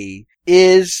body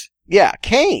is,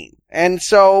 Cain. And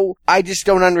so, I just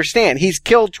don't understand. He's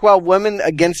killed 12 women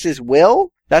against his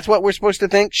will? That's what we're supposed to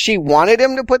think? She wanted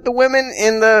him to put the women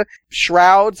in the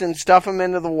shrouds and stuff them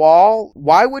into the wall?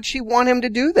 Why would she want him to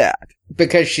do that?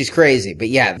 Because she's crazy. But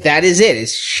yeah, that is it.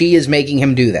 She is making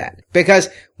him do that. Because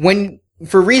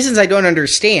for reasons I don't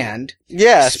understand.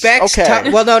 Yes. Specs, okay.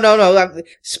 No.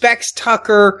 Specs,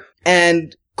 Tucker,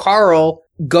 and Carl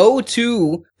go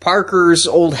to Parker's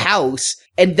old house,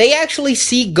 and they actually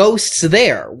see ghosts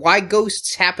there. Why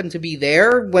ghosts happen to be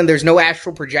there when there's no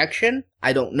astral projection,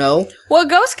 I don't know. Well,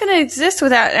 ghosts can exist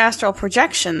without astral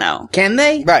projection, though. Can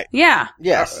they? Right. Yeah.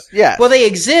 Yes. Well, they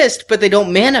exist, but they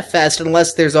don't manifest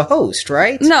unless there's a host,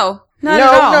 right? No, not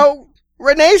at all. No.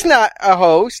 Renee's not a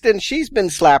host, and she's been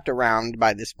slapped around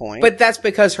by this point. But that's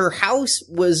because her house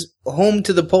was home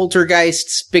to the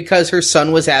poltergeists because her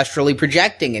son was astrally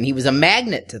projecting, and he was a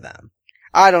magnet to them.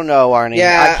 I don't know, Arnie.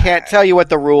 Yeah. I can't tell you what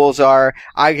the rules are.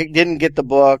 I didn't get the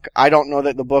book. I don't know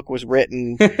that the book was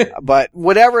written. But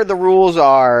whatever the rules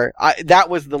are, that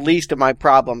was the least of my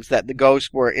problems, that the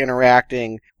ghosts were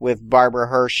interacting with Barbara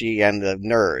Hershey and the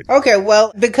nerd. Okay,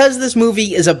 well, because this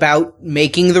movie is about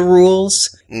making the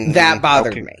rules, that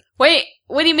bothered me. Wait,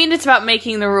 What do you mean it's about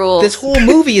making the rules? This whole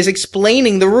movie is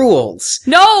explaining the rules.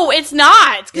 No, it's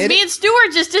not. Because me and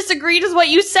Stuart just disagreed with what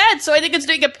you said, so I think it's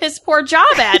doing a piss poor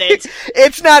job at it.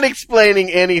 It's not explaining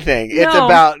anything. It's No.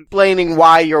 about explaining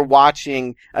why you're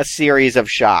watching a series of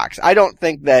shocks. I don't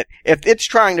think that if it's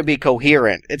trying to be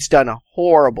coherent, it's done a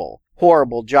horrible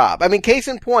job. I mean, case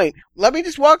in point, let me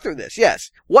just walk through this. Yes.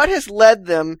 What has led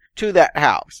them to that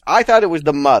house? I thought it was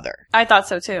the mother. I thought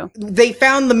so too. They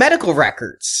found the medical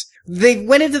records. They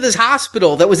went into this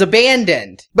hospital that was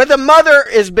abandoned. But the mother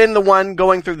has been the one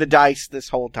going through the dice this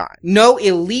whole time. No,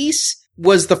 Elise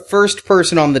was the first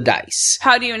person on the dice.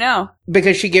 How do you know?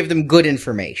 Because she gave them good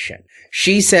information.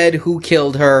 She said who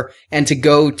killed her and to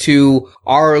go to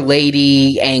Our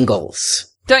Lady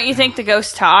Angles. Don't you think the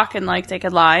ghosts talk and, like, they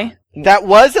could lie? That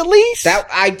was Elise?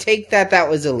 I take that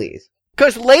was Elise.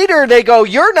 Because later they go,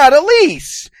 you're not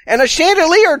Elise! And a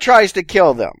chandelier tries to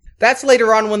kill them. That's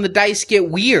later on when the dice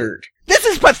get weird. This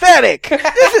is pathetic.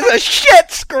 This is a shit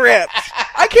script.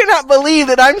 I cannot believe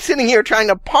that I'm sitting here trying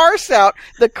to parse out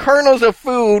the kernels of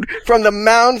food from the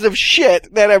mounds of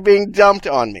shit that are being dumped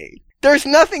on me. There's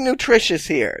nothing nutritious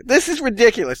here. This is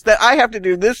ridiculous that I have to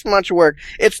do this much work.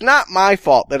 It's not my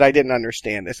fault that I didn't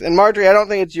understand this. And Marjorie, I don't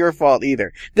think it's your fault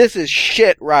either. This is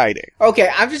shit writing. Okay,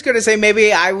 I'm just gonna say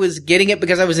maybe I was getting it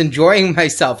because I was enjoying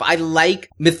myself. I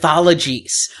like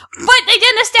mythologies. But they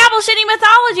didn't establish any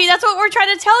mythology. That's what we're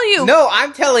trying to tell you. No,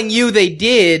 I'm telling you they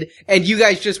did, and you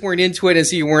guys just weren't into it and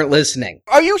so you weren't listening.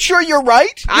 Are you sure you're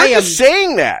right? I You're am just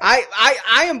saying that.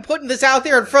 I am putting this out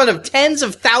there in front of tens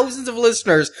of thousands of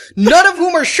listeners, none of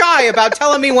whom are shy about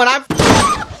telling me when I'm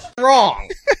wrong.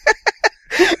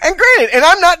 And granted, and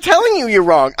I'm not telling you you're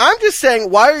wrong. I'm just saying,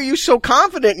 why are you so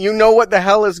confident you know what the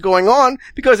hell is going on?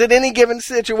 Because at any given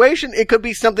situation, it could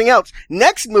be something else.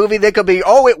 Next movie, they could be,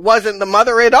 oh, it wasn't the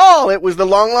mother at all. It was the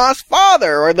long-lost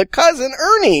father or the cousin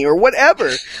Ernie or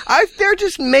whatever. They're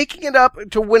just making it up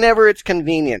to whenever it's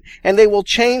convenient. And they will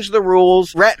change the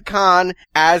rules, retcon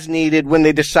as needed when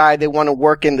they decide they want to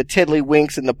work in the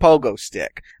tiddlywinks and the pogo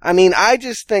stick. I mean, I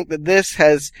just think that this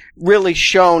has really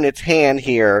shown its hand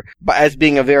here as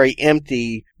being a very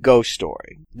empty ghost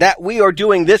story. That we are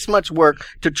doing this much work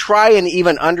to try and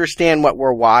even understand what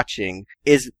we're watching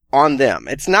is on them.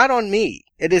 It's not on me.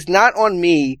 It is not on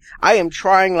me. I am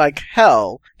trying like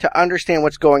hell to understand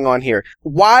what's going on here.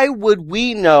 Why would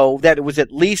we know that it was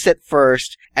at least at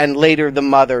first and later the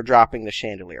mother dropping the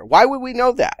chandelier? Why would we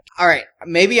know that? All right,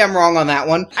 maybe I'm wrong on that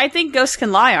one. I think ghosts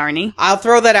can lie, Arnie. I'll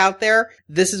throw that out there.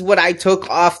 This is what I took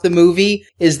off the movie,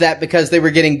 is that because they were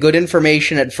getting good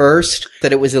information at first,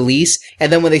 that it was Elise,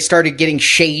 and then when they started getting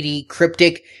shady,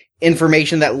 cryptic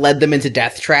information that led them into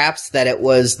death traps, that it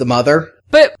was the mother.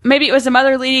 But maybe it was the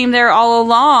mother leading him there all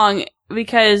along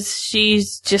because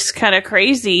she's just kind of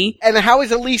crazy. And how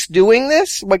is Elise doing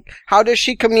this? Like, how does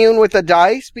she commune with the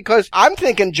dice? Because I'm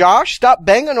thinking, Josh, stop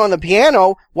banging on the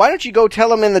piano. Why don't you go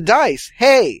tell him in the dice,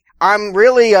 hey, I'm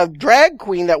really a drag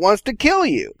queen that wants to kill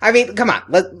you. I mean, come on.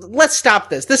 Let's stop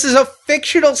this. This is a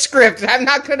fictional script. I'm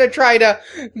not going to try to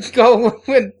go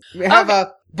and have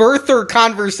a birther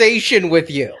conversation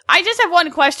with you. I just have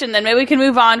one question then. Maybe we can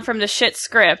move on from the shit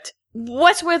script.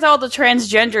 What's with all the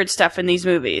transgendered stuff in these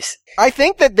movies? I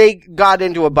think that they got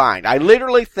into a bind. I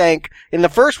literally think in the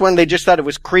first one they just thought it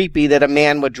was creepy that a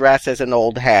man would dress as an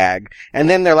old hag. And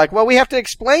then they're like, well, we have to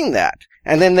explain that.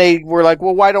 And then they were like,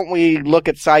 well, why don't we look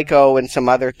at Psycho and some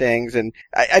other things? And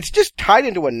it's just tied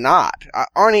into a knot.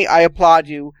 Arnie, I applaud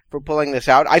you for pulling this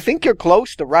out. I think you're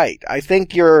close to right. I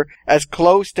think you're as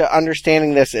close to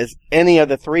understanding this as any of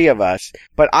the three of us.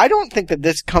 But I don't think that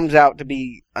this comes out to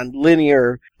be a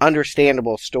linear,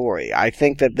 understandable story. I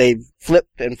think that they've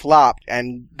flipped and flopped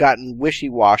and gotten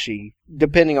wishy-washy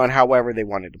depending on however they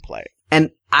wanted to play.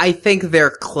 And I think they're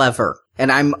clever.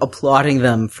 And I'm applauding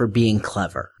them for being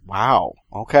clever. Wow.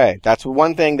 Okay. That's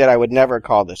one thing that I would never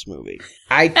call this movie.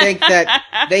 I think that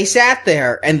they sat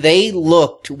there and they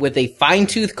looked with a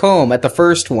fine-tooth comb at the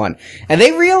first one. And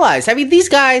they realized, I mean, these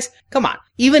guys, come on,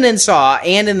 even in Saw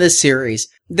and in this series,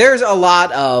 there's a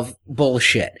lot of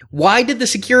bullshit. Why did the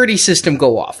security system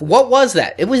go off? What was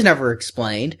that? It was never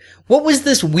explained. What was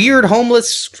this weird,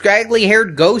 homeless,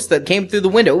 scraggly-haired ghost that came through the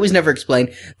window? It was never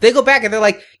explained. They go back and they're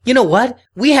like, you know what?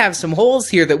 We have some holes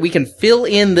here that we can fill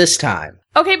in this time.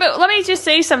 Okay, but let me just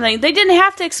say something. They didn't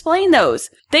have to explain those.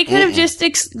 They could have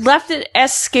just left it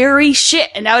as scary shit,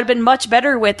 and I would have been much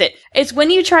better with it. It's when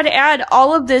you try to add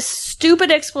all of this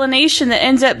stupid explanation that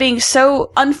ends up being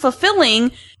so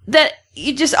unfulfilling that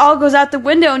it just all goes out the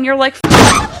window, and you're like,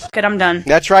 F*** it, I'm done.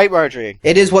 That's right, Marjorie.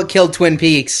 It is what killed Twin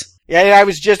Peaks. Yeah, I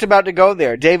was just about to go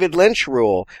there. David Lynch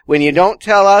rule. When you don't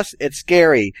tell us, it's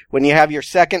scary. When you have your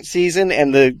second season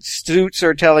and the suits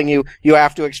are telling you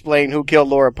have to explain who killed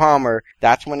Laura Palmer,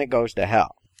 that's when it goes to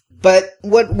hell. But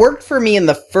what worked for me in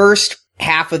the first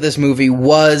half of this movie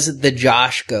was the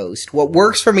Josh ghost. What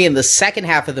works for me in the second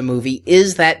half of the movie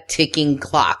is that ticking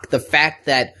clock. The fact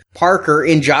that Parker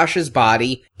in Josh's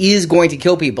body is going to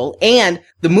kill people, and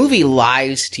the movie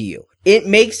lies to you. It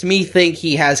makes me think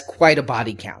he has quite a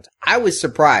body count. I was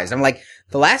surprised. I'm like,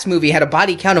 the last movie had a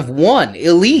body count of 1,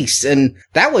 Elise, and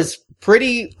that was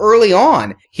pretty early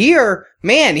on. Here,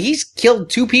 man, he's killed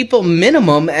 2 people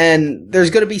minimum, and there's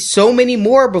gonna be so many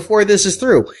more before this is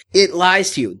through. It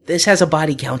lies to you. This has a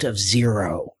body count of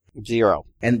 0. 0.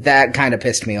 And that kind of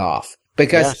pissed me off.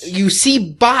 Because Yes. you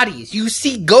see bodies. You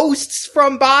see ghosts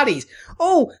from bodies.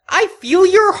 Oh, I feel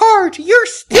your heart. You're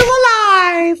still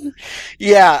alive.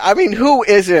 Yeah, I mean, who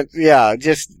isn't,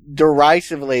 just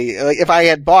derisively, like, if I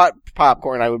had bought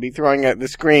popcorn, I would be throwing at the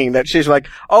screen that she's like,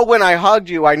 oh, when I hugged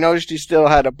you, I noticed you still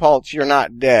had a pulse. You're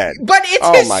not dead. But it's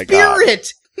Oh his my God.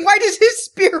 spirit. Why does his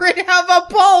spirit have a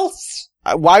pulse?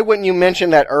 Why wouldn't you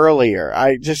mention that earlier?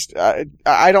 I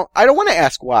don't want to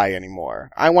ask why anymore.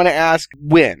 I want to ask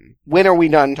when. When are we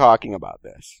done talking about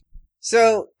this?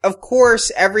 So, of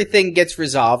course, everything gets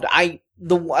resolved.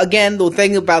 The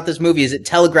thing about this movie is it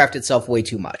telegraphed itself way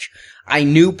too much. I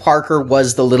knew Parker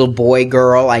was the little boy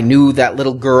girl. I knew that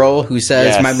little girl who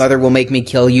says, Yes. my mother will make me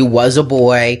kill you was a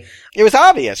boy. It was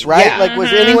obvious, right? Yeah. Like,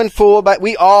 was anyone fooled by,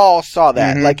 we all saw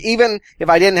that. Mhm. Like, even if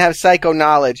I didn't have psycho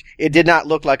knowledge, it did not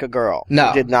look like a girl.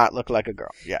 No. It did not look like a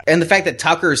girl. Yeah. And the fact that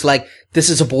Tucker's like, this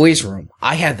is a boy's room.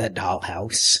 I had that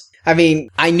dollhouse. I mean,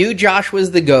 I knew Josh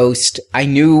was the ghost. I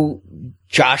knew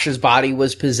Josh's body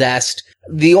was possessed.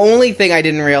 The only thing I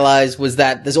didn't realize was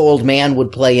that this old man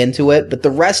would play into it, but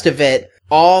the rest of it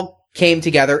all came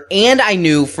together. And I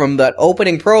knew from the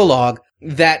opening prologue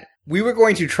that we were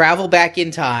going to travel back in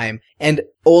time and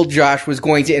old Josh was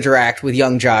going to interact with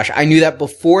young Josh. I knew that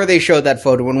before they showed that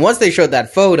photo. And once they showed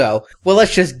that photo, well,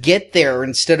 let's just get there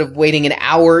instead of waiting an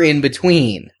hour in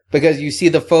between. Because you see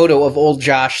the photo of old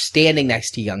Josh standing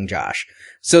next to young Josh.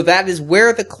 So that is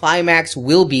where the climax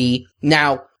will be.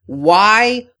 Now,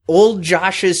 why old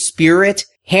Josh's spirit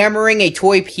hammering a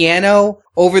toy piano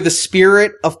over the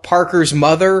spirit of Parker's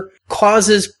mother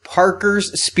causes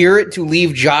Parker's spirit to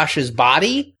leave Josh's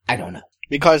body? I don't know.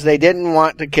 Because they didn't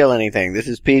want to kill anything. This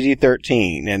is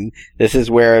PG-13, and this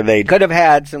is where they could have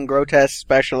had some grotesque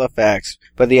special effects.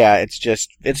 But yeah,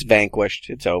 it's vanquished.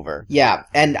 It's over. Yeah,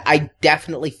 and I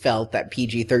definitely felt that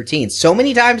PG-13. So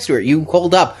many times, Stuart, you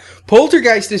called up,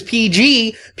 Poltergeist is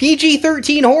PG,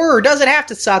 PG-13 horror doesn't have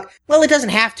to suck. Well, it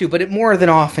doesn't have to, but it more than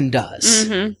often does.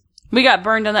 Mm-hmm. We got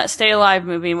burned on that Stay Alive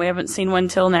movie, and we haven't seen one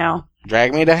till now.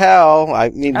 Drag Me to Hell. I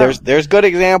mean, there's good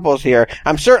examples here.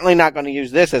 I'm certainly not going to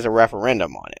use this as a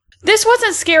referendum on it. This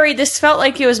wasn't scary. This felt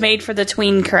like it was made for the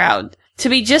tween crowd. To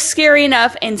be just scary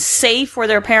enough and safe where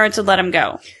their parents would let them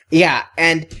go. Yeah,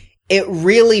 and it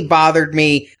really bothered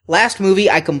me. Last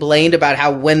movie, I complained about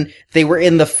how when they were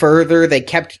in the further, they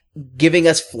kept giving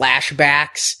us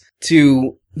flashbacks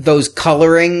to those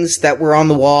colorings that were on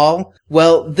the wall.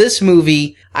 Well, this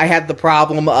movie, I had the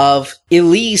problem of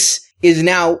Elise is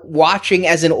now watching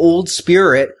as an old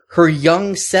spirit, her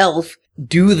young self,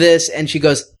 do this, and she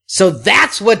goes, so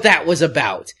that's what that was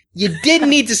about. You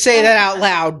didn't need to say that out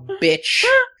loud, bitch.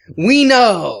 We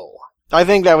know. I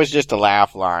think that was just a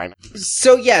laugh line.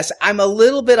 So yes, I'm a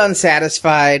little bit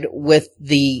unsatisfied with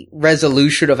the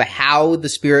resolution of how the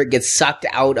spirit gets sucked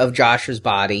out of Josh's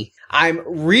body. I'm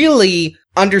really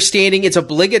understanding it's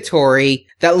obligatory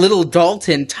that little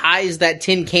Dalton ties that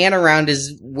tin can around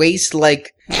his waist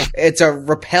like it's a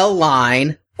rappel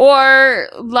line. Or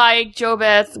like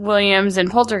JoBeth Williams in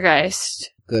Poltergeist.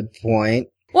 Good point.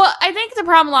 Well, I think the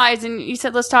problem lies, and you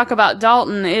said let's talk about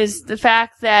Dalton, is the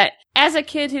fact that as a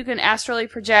kid who can astrally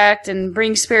project and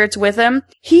bring spirits with him,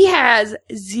 he has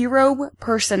 0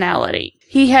 personality.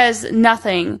 He has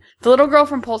nothing. The little girl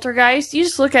from Poltergeist, you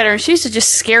just look at her and she used to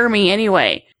just scare me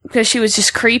anyway. Because she was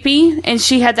just creepy, and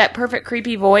she had that perfect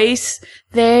creepy voice.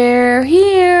 They're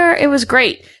here. It was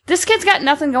great. This kid's got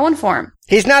nothing going for him.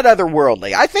 He's not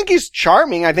otherworldly. I think he's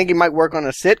charming. I think he might work on a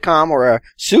sitcom or a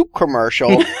soup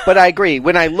commercial. But I agree.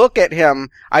 When I look at him,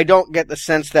 I don't get the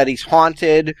sense that he's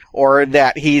haunted or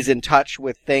that he's in touch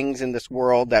with things in this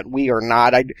world that we are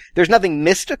not. There's nothing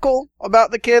mystical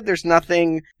about the kid. There's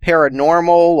nothing paranormal,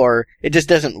 or it just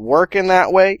doesn't work in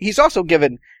that way. He's also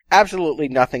given absolutely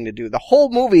nothing to do. The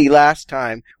whole movie last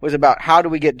time was about how do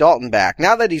we get Dalton back.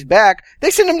 Now that he's back,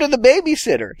 they send him to the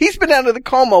babysitter. He's been out of the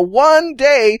coma one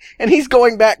day, and he's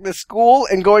going back to school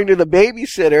and going to the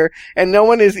babysitter, and no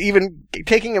one is even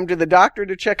taking him to the doctor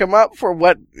to check him up for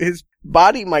what his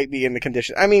body might be in the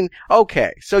condition. I mean,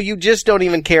 okay, so you just don't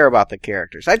even care about the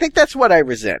characters. I think that's what I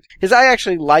resent, because I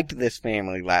actually liked this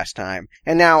family last time,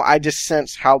 and now I just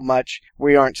sense how much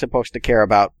we aren't supposed to care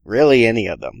about really any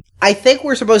of them. I think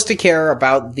we're supposed to care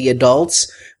about the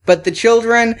adults, but the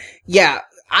children, yeah,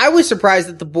 I was surprised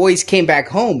that the boys came back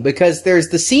home, because there's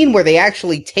the scene where they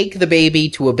actually take the baby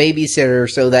to a babysitter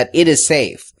so that it is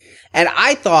safe. And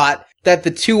I thought that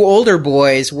the two older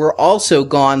boys were also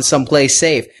gone someplace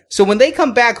safe. So when they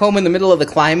come back home in the middle of the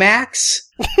climax...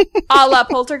 A la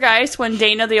Poltergeist, when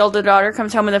Dana, the older daughter,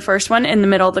 comes home in the first one in the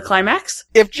middle of the climax.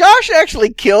 If Josh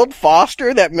actually killed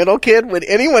Foster, that middle kid, would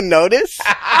anyone notice?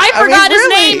 I forgot his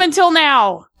name until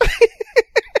now.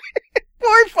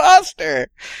 Poor Foster.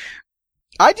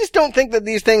 I just don't think that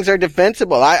these things are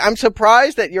defensible. I'm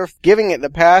surprised that you're giving it the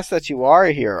pass that you are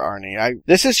here, Arnie.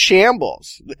 This is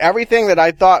shambles. Everything that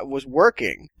I thought was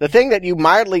working, the thing that you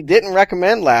mildly didn't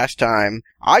recommend last time,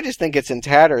 I just think it's in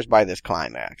tatters by this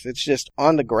climax. It's just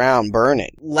on the ground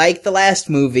burning. Like the last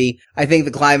movie, I think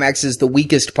the climax is the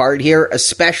weakest part here,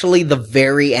 especially the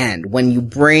very end, when you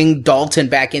bring Dalton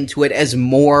back into it as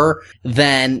more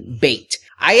than bait.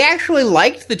 I actually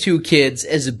liked the two kids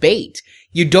as bait.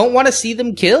 You don't want to see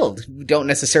them killed. You don't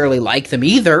necessarily like them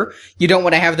either. You don't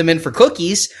want to have them in for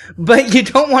cookies, but you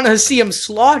don't want to see them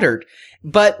slaughtered.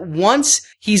 But once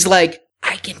he's like,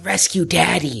 I can rescue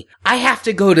Daddy, I have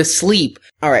to go to sleep.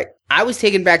 All right. I was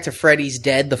taken back to Freddy's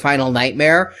Dead, The Final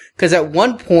Nightmare, because at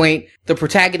one point, the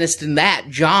protagonist in that,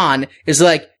 John, is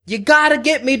like, you gotta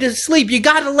get me to sleep. You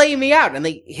gotta lay me out. And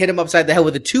they hit him upside the head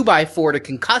with a 2x4 to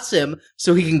concuss him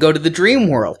so he can go to the dream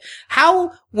world.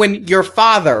 How, when your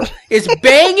father is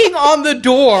banging on the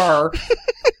door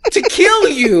to kill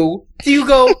you, do you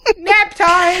go, nap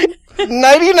time?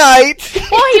 Nighty-night.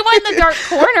 Well, he went in the dark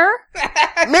corner.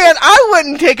 Man, I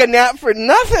wouldn't take a nap for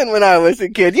nothing when I was a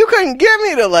kid. You couldn't get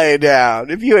me to lay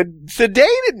down. If you had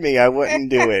sedated me, I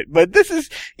wouldn't do it. But this is,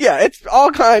 yeah, it's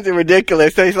all kinds of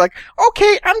ridiculous. So he's like,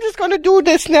 okay, I'm just going to do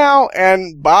this now,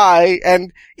 and bye.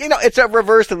 And, you know, it's a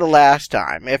reverse of the last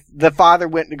time. If the father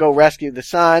went to go rescue the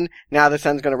son, now the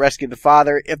son's going to rescue the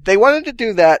father. If they wanted to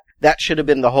do that, that should have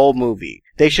been the whole movie.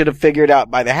 They should have figured out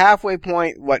by the halfway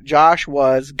point what Josh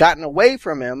was, gotten away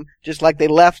from him, just like they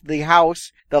left the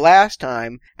house the last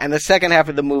time, and the second half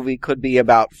of the movie could be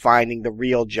about finding the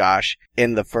real Josh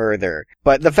in the further.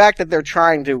 But the fact that they're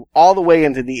trying to, all the way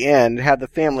into the end, have the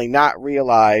family not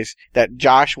realize that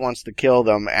Josh wants to kill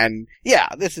them, and yeah,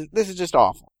 this is just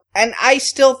awful. And I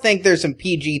still think there's some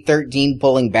PG-13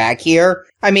 pulling back here.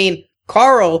 I mean,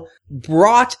 Carl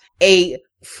brought a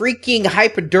freaking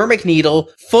hypodermic needle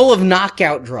full of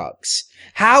knockout drugs.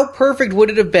 How perfect would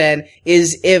it have been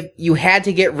is if you had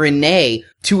to get Renee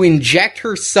to inject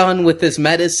her son with this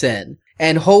medicine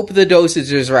and hope the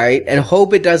dosage is right and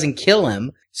hope it doesn't kill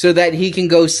him so that he can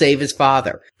go save his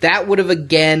father. That would have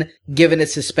again given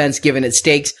it suspense, given it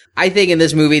stakes. I think in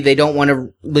this movie they don't want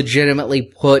to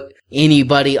legitimately put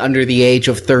anybody under the age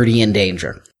of 30 in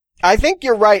danger. I think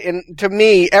you're right, and to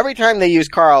me, every time they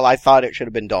used Carl, I thought it should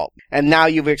have been Dalton. And now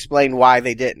you've explained why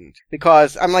they didn't.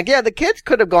 Because I'm like, yeah, the kids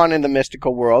could have gone in the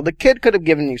mystical world. The kid could have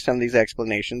given you some of these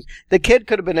explanations. The kid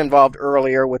could have been involved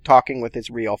earlier with talking with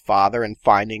his real father and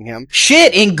finding him.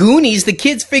 Shit, in Goonies, the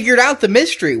kids figured out the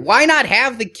mystery. Why not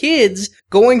have the kids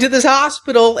going to this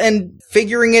hospital and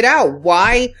figuring it out?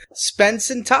 Why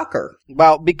Spence and Tucker?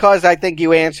 Well, because I think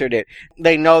you answered it.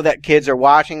 They know that kids are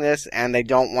watching this and they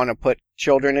don't want to put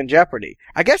children in jeopardy.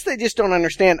 I guess they just don't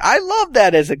understand. I loved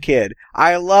that as a kid.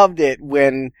 I loved it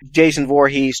when Jason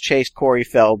Voorhees chased Corey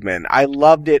Feldman. I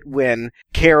loved it when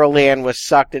Carol Ann was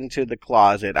sucked into the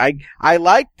closet. I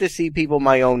liked to see people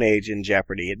my own age in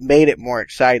jeopardy. It made it more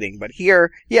exciting. But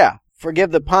here, yeah,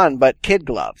 forgive the pun, but kid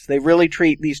gloves. They really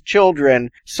treat these children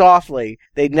softly.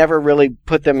 They never really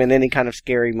put them in any kind of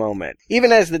scary moment.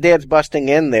 Even as the dad's busting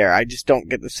in there, I just don't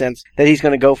get the sense that he's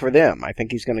going to go for them. I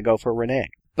think he's going to go for Renee.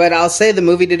 But I'll say the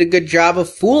movie did a good job of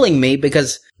fooling me,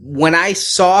 because when I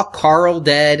saw Carl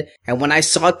dead and when I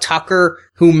saw Tucker,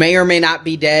 who may or may not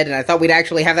be dead, and I thought we'd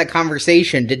actually have that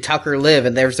conversation, did Tucker live?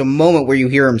 And there's a moment where you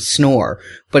hear him snore,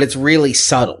 but it's really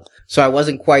subtle. So I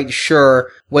wasn't quite sure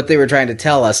what they were trying to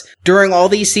tell us. During all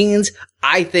these scenes,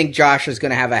 I think Josh is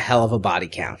going to have a hell of a body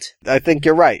count. I think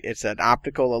you're right. It's an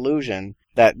optical illusion.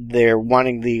 that they're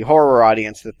wanting the horror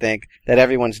audience to think that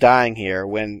everyone's dying here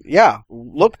when, yeah,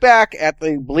 look back at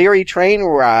the Bleary train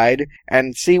ride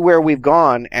and see where we've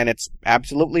gone, and it's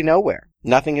absolutely nowhere.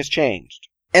 Nothing has changed.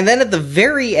 And then at the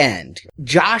very end,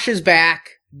 Josh is back,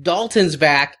 Dalton's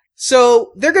back,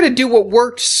 so they're gonna do what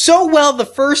worked so well the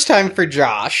first time for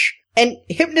Josh and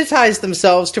hypnotize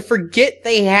themselves to forget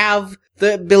they have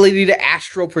the ability to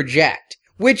astral project.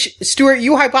 Which, Stuart,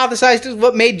 you hypothesized is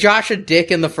what made Josh a dick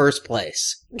in the first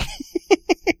place.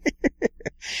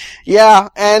 Yeah,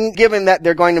 and given that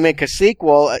they're going to make a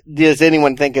sequel, does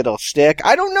anyone think it'll stick?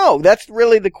 I don't know. That's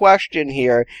really the question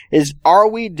here, is are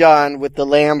we done with the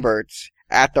Lamberts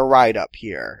at the write-up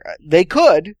here? They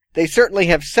could. They certainly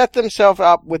have set themselves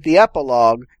up with the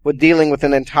epilogue with dealing with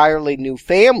an entirely new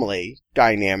family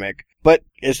dynamic. But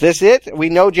is this it? We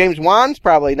know James Wan's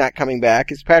probably not coming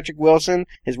back. Is Patrick Wilson,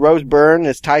 is Rose Byrne,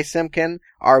 is Ty Simpkin,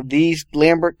 are these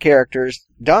Lambert characters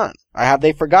done? Or have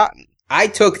they forgotten? I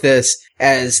took this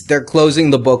as they're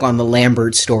closing the book on the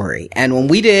Lambert story. And when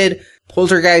we did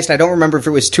Poltergeist, I don't remember if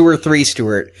it was 2 or 3,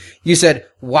 Stuart, you said,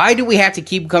 why do we have to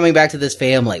keep coming back to this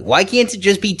family? Why can't it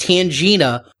just be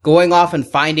Tangina going off and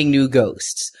finding new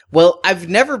ghosts? Well, I've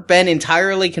never been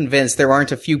entirely convinced there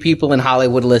aren't a few people in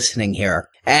Hollywood listening here.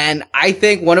 And I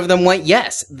think one of them went,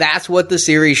 yes, that's what the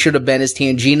series should have been, is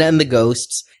Tangina and the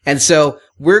ghosts. And so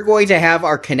we're going to have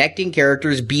our connecting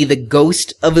characters be the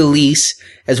ghost of Elise,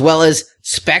 as well as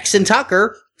Specs and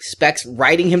Tucker. Specs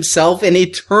writing himself an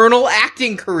eternal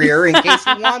acting career in case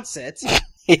he wants it.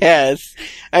 Yes.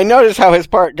 I noticed how his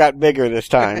part got bigger this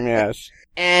time, yes.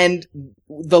 And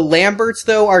the Lamberts,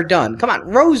 though, are done. Come on,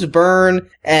 Rose Byrne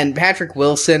and Patrick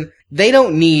Wilson, they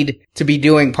don't need to be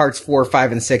doing parts 4,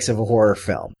 5, and 6 of a horror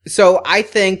film. So I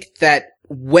think that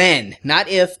when, not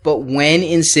if, but when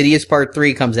Insidious Part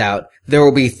 3 comes out, there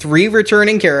will be 3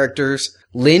 returning characters,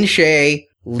 Lin Shaye,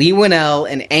 Lee Winnell,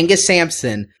 and Angus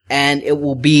Sampson, and it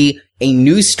will be a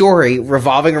new story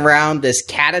revolving around this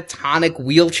catatonic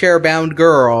wheelchair-bound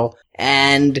girl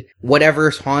and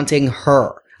whatever's haunting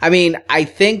her. I mean, I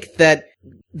think that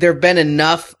there have been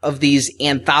enough of these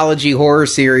anthology horror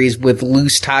series with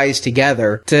loose ties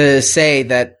together to say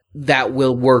that that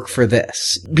will work for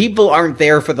this. People aren't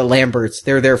there for the Lamberts,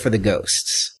 they're there for the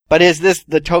ghosts. But is this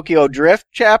the Tokyo Drift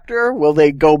chapter? Will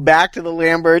they go back to the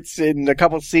Lamberts in a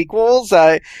couple sequels?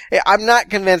 I'm not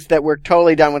convinced that we're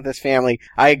totally done with this family.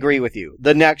 I agree with you.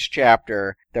 The next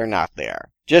chapter, they're not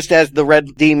there. Just as the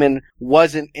Red Demon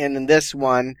wasn't in this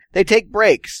one, they take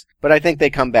breaks, but I think they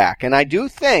come back. And I do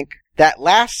think that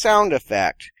last sound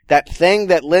effect, that thing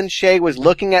that Lin Shaye was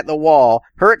looking at the wall,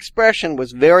 her expression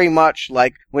was very much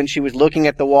like when she was looking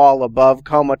at the wall above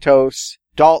comatose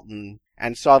Dalton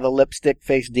and saw the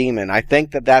lipstick-faced demon. I think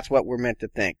that that's what we're meant to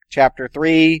think. Chapter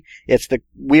 3, it's the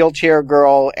wheelchair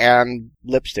girl and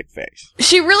lipstick face.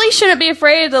 She really shouldn't be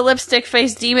afraid of the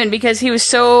lipstick-faced demon because he was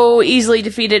so easily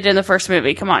defeated in the first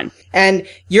movie. Come on. And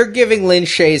you're giving Lin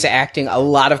Shaye's acting a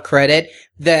lot of credit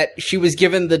that she was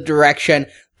given the direction,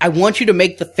 I want you to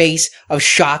make the face of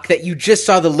shock that you just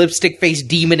saw the lipstick-faced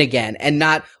demon again, and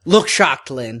not, look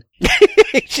shocked, Lynn.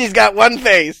 She's got one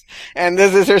face, and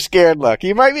this is her scared look.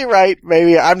 You might be right,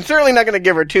 maybe. I'm certainly not going to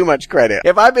give her too much credit.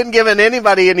 If I've been giving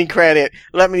anybody any credit,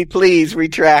 let me please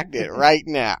retract it right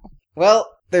now. Well,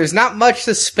 there's not much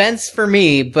suspense for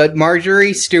me, but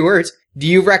Marjorie Stewart, do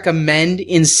you recommend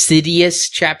Insidious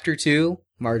Chapter 2?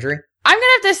 Marjorie? I'm gonna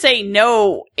have to say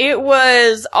no. It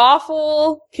was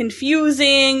awful,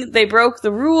 confusing, they broke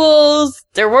the rules,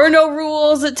 there were no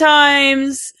rules at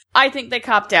times. I think they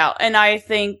copped out, and I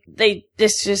think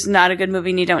it's just not a good movie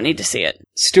and you don't need to see it.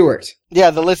 Stuart.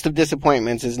 Yeah, the list of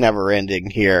disappointments is never ending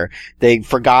here. They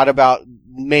forgot about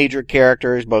major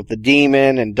characters, both the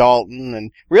demon and Dalton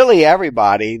and really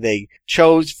everybody. They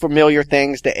chose familiar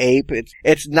things to ape.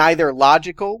 It's neither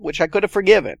logical, which I could have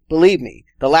forgiven. Believe me.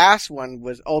 The last one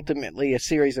was ultimately a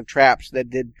series of traps that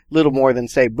did little more than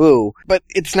say boo, but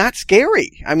it's not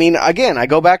scary. I mean, again, I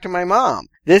go back to my mom.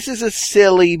 This is a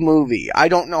silly movie. I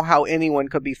don't know how anyone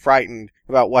could be frightened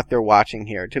about what they're watching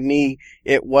here. To me,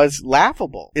 it was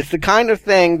laughable. It's the kind of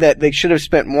thing that they should have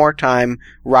spent more time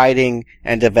writing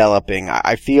and developing.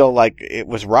 I feel like it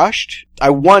was rushed.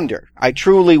 I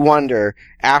truly wonder,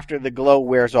 after the glow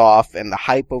wears off and the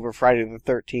hype over Friday the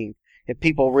 13th, if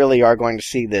people really are going to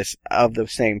see this of the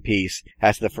same piece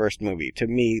as the first movie. To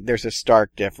me, there's a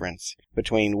stark difference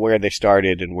between where they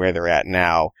started and where they're at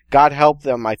now. God help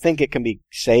them. I think it can be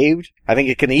saved. I think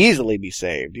it can easily be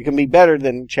saved. It can be better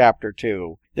than Chapter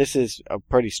 2. This is a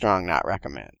pretty strong not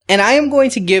recommend. And I am going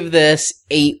to give this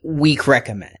a weak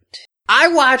recommend. I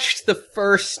watched the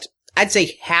first, I'd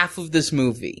say half of this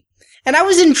movie, and I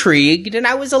was intrigued and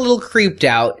I was a little creeped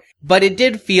out but it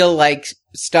did feel like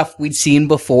stuff we'd seen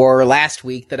before last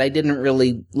week that I didn't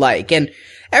really like. And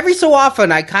every so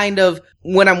often I kind of,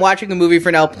 when I'm watching a movie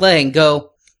for Now Playing,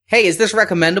 go, hey, is this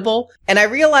recommendable? And I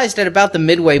realized at about the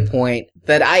midway point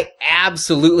that I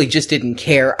absolutely just didn't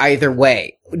care either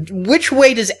way. Which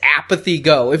way does apathy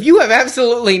go? If you have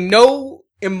absolutely no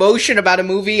emotion about a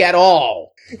movie at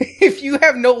all, if you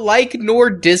have no like nor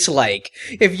dislike,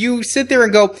 if you sit there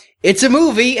and go, it's a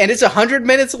movie and it's 100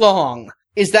 minutes long,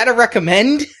 is that a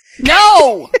recommend?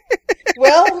 No!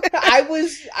 Well, I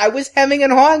was hemming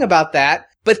and hawing about that.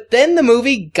 But then the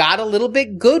movie got a little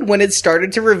bit good when it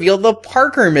started to reveal the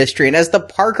Parker mystery. And as the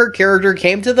Parker character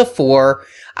came to the fore,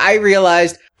 I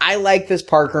realized I like this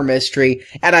Parker mystery,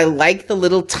 and I like the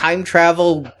little time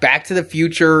travel, Back to the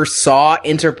Future, Saw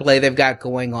interplay they've got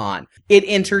going on. It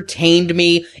entertained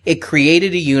me. It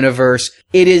created a universe.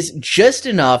 It is just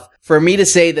enough for me to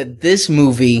say that this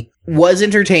movie was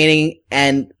entertaining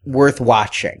and worth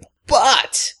watching.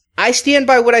 But I stand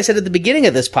by what I said at the beginning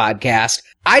of this podcast.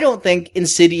 I don't think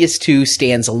Insidious 2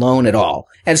 stands alone at all.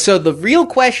 And so the real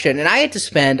question, and I had to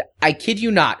spend, I kid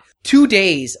you not, 2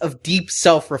 days of deep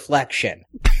self-reflection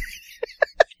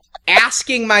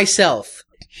asking myself,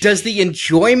 does the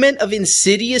enjoyment of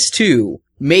Insidious 2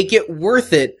 make it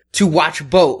worth it to watch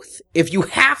both? If you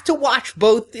have to watch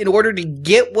both in order to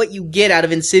get what you get out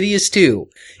of Insidious 2,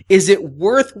 is it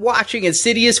worth watching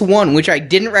Insidious 1, which I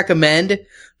didn't recommend,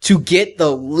 to get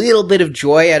the little bit of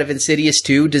joy out of Insidious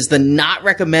 2? Does the not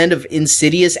recommend of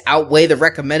Insidious outweigh the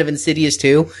recommend of Insidious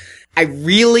 2?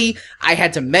 I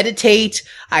had to meditate.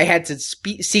 I had to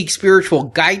seek spiritual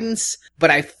guidance,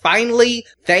 but I finally,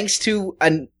 thanks to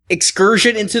an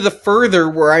excursion into the further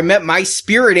where I met my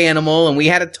spirit animal and we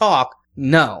had a talk,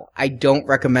 no, I don't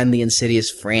recommend the Insidious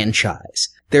franchise.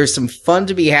 There's some fun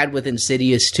to be had with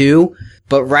Insidious 2,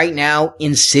 but right now,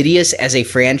 Insidious as a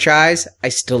franchise, I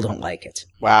still don't like it.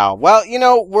 Wow. Well,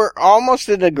 we're almost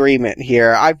in agreement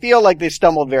here. I feel like they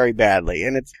stumbled very badly,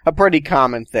 and it's a pretty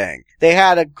common thing. They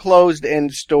had a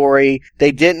closed-end story.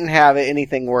 They didn't have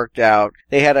anything worked out.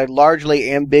 They had a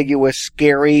largely ambiguous,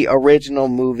 scary, original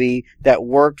movie that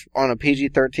worked on a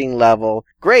PG-13 level.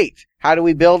 Great. How do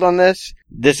we build on this?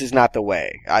 This is not the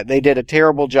way. They did a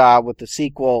terrible job with the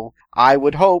sequel. I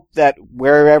would hope that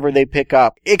wherever they pick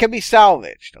up, it can be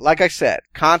salvaged. Like I said,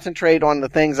 concentrate on the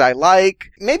things I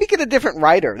like. Maybe get a different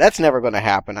writer. That's never going to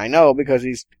happen, I know, because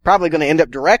he's probably going to end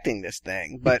up directing this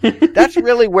thing. But that's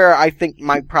really where I think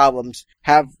my problems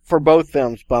have, for both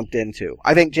films, bumped into.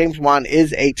 I think James Wan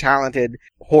is a talented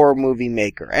horror movie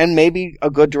maker, and maybe a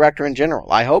good director in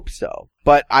general. I hope so.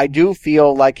 But I do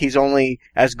feel like he's only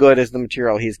as good as the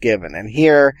material he's given. And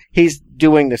here, he's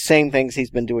doing the same things he's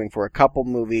been doing for a couple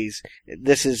movies.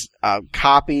 This is a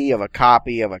copy of a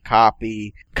copy of a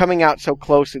copy, coming out so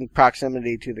close in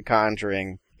proximity to The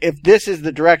Conjuring. If this is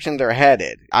the direction they're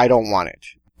headed, I don't want it.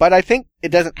 But I think it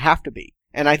doesn't have to be.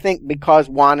 And I think because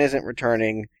Wan isn't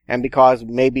returning, and because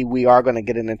maybe we are going to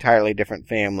get an entirely different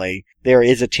family, there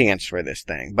is a chance for this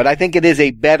thing. But I think it is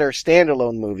a better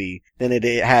standalone movie than it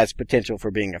has potential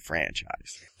for being a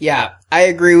franchise. Yeah, I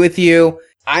agree with you.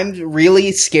 I'm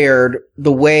really scared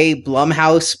the way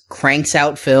Blumhouse cranks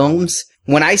out films.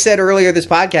 When I said earlier this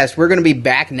podcast, we're going to be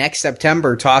back next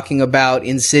September talking about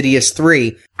Insidious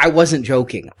 3, I wasn't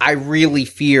joking. I really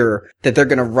fear that they're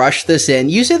going to rush this in.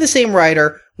 You say the same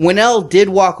writer. Winnell did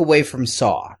walk away from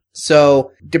Saw.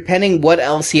 So, depending what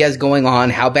else he has going on,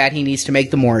 how bad he needs to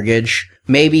make the mortgage,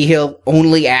 maybe he'll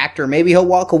only act, or maybe he'll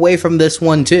walk away from this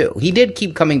one too. He did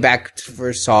keep coming back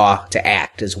for Saw to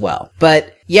act as well.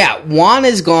 But, yeah, Wan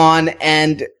is gone,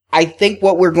 and I think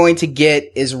what we're going to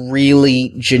get is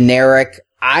really generic.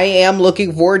 I am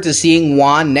looking forward to seeing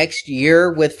Wan next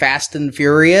year with Fast and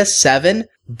Furious 7,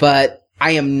 but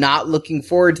I am not looking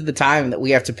forward to the time that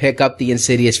we have to pick up the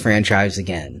Insidious franchise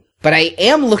again. But I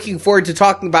am looking forward to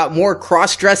talking about more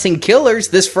cross-dressing killers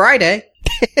this Friday.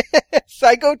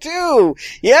 Psycho 2!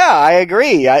 Yeah, I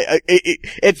agree.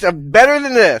 It's better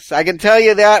than this. I can tell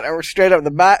you that, or straight up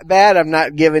the bat. I'm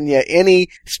not giving you any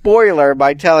spoiler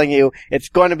by telling you it's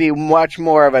going to be much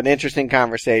more of an interesting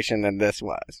conversation than this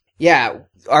was. Yeah,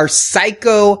 our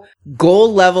Psycho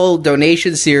gold level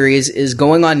donation series is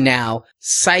going on now.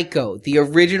 Psycho, the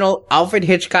original Alfred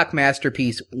Hitchcock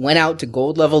masterpiece, went out to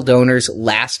gold level donors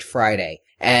last Friday.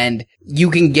 And you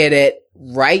can get it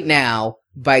right now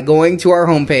by going to our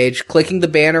homepage, clicking the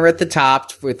banner at the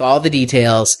top with all the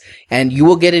details, and you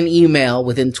will get an email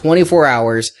within 24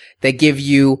 hours that give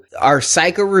you our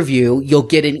Psycho review. You'll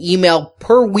get an email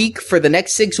per week for the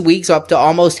next 6 weeks up to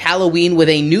almost Halloween with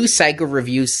a new Psycho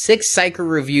review, 6 Psycho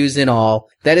reviews in all.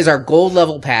 That is our gold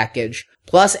level package.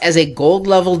 Plus, as a gold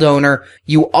level donor,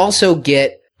 you also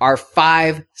get our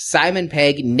 5 Simon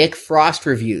Pegg, Nick Frost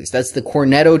reviews. That's the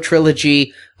Cornetto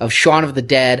trilogy of Shaun of the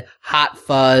Dead, Hot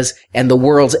Fuzz, and The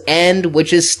World's End,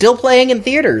 which is still playing in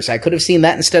theaters. I could have seen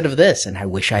that instead of this, and I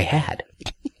wish I had.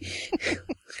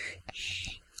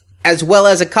 As well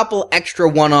as a couple extra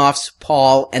one-offs,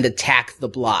 Paul and Attack the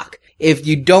Block. If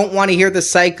you don't want to hear the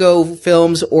Psycho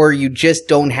films or you just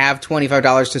don't have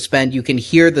 $25 to spend, you can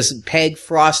hear the Pegg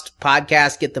Frost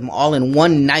podcast, get them all in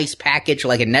one nice package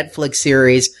like a Netflix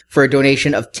series for a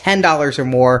donation of $10 or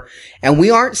more. And we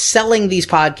aren't selling these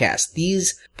podcasts.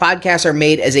 These podcasts are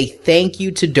made as a thank you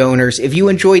to donors. If you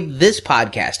enjoyed this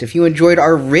podcast, if you enjoyed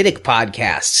our Riddick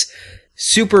podcasts,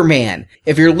 Superman,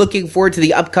 if you're looking forward to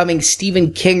the upcoming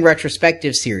Stephen King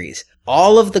retrospective series,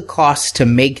 all of the costs to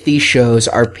make these shows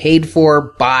are paid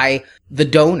for by the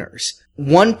donors.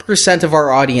 1% of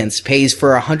our audience pays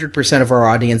for 100% of our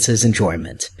audience's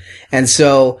enjoyment. And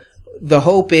so the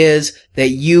hope is that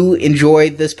you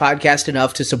enjoyed this podcast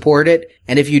enough to support it.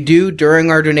 And if you do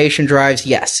during our donation drives,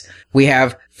 yes, we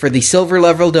have for the silver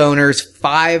level donors,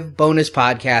 5 bonus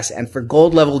podcasts, and for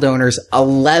gold level donors,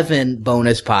 11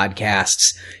 bonus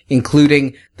podcasts,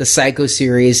 including the Psycho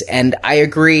series. And I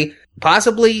agree,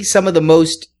 possibly some of the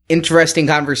most interesting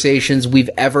conversations we've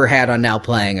ever had on Now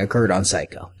Playing occurred on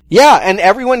Psycho. Yeah, and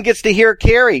everyone gets to hear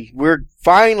Carrie. We're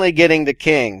finally getting to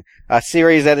King, a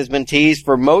series that has been teased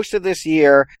for most of this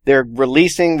year. They're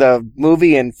releasing the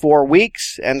movie in 4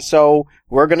 weeks, and so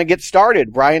we're going to get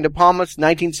started. Brian De Palma's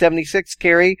 1976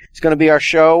 Carrie is going to be our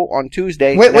show on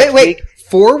Tuesday. Wait.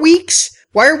 4 weeks?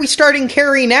 Why are we starting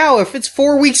Carrie now if it's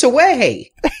 4 weeks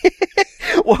away?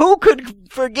 Well, who could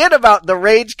forget about the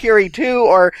Rage Carrie 2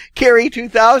 or Carrie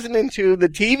 2002, the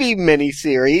TV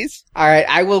miniseries? Alright,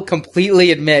 I will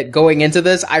completely admit, going into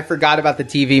this, I forgot about the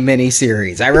TV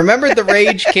miniseries. I remembered the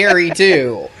Rage Carrie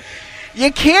 2.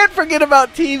 You can't forget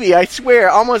about TV, I swear.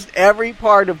 Almost every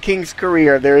part of King's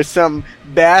career, there is some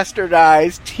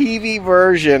bastardized TV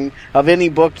version of any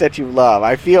book that you love.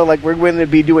 I feel like we're going to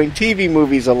be doing TV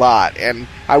movies a lot, and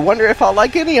I wonder if I'll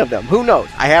like any of them. Who knows?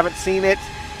 I haven't seen it.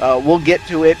 We'll get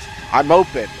to it. I'm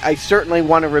open. I certainly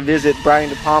want to revisit Brian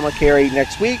De Palma Carrie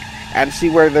next week and see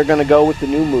where they're going to go with the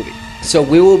new movie. So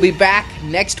we will be back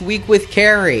next week with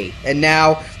Carrie. And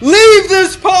now, leave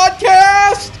this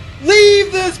podcast!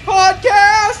 Leave this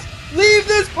podcast! Leave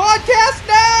this podcast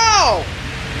now!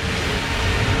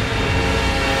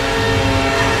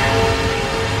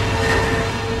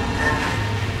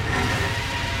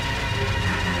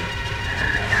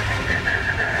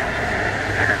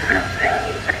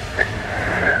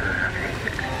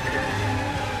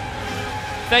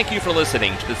 Thank you for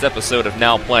listening to this episode of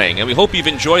Now Playing, and we hope you've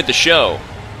enjoyed the show.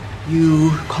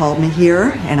 You called me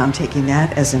here, and I'm taking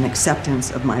that as an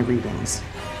acceptance of my readings.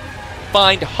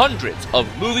 Find hundreds of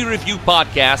movie review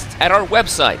podcasts at our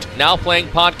website,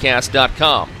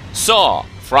 nowplayingpodcast.com. Saw,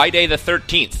 Friday the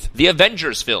 13th, the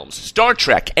Avengers films, Star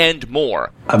Trek, and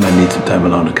more. I might need some time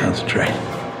alone to concentrate.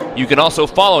 You can also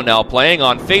follow Now Playing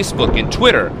on Facebook and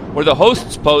Twitter, where the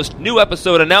hosts post new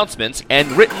episode announcements and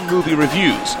written movie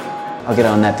reviews. I'll get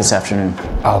on that this afternoon.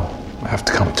 I'll have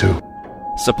to come too.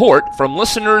 Support from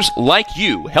listeners like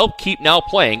you help keep Now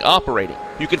Playing operating.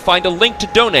 You can find a link to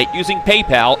donate using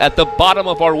PayPal at the bottom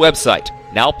of our website,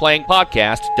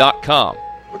 nowplayingpodcast.com.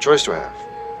 What choice do I have?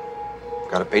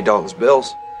 Gotta pay Dalton's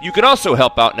bills. You can also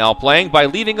help out Now Playing by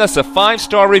leaving us a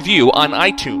 5-star review on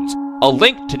iTunes. A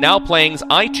link to Now Playing's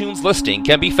iTunes listing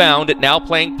can be found at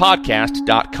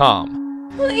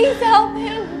nowplayingpodcast.com. Please help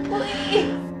him,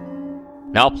 please.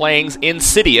 Now Playing's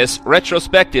Insidious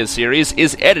retrospective series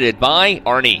is edited by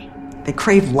Arnie. They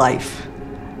crave life,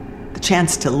 the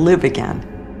chance to live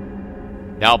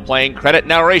again. Now Playing credit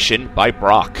narration by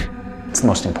Brock. It's the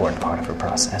most important part of her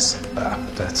process.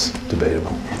 That's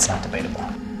debatable. It's not debatable.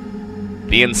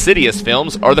 The Insidious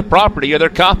films are the property of their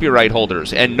copyright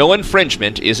holders, and no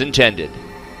infringement is intended.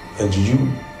 And did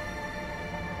you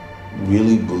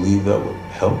really believe that would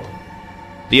help?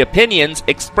 The opinions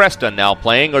expressed on Now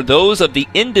Playing are those of the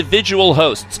individual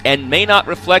hosts and may not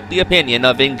reflect the opinion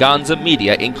of Venganza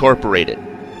Media Incorporated.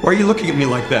 Why are you looking at me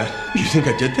like that? You think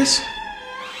I did this?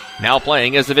 Now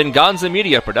Playing is a Venganza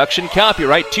Media production,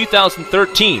 copyright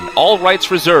 2013, all rights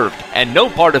reserved, and no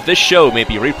part of this show may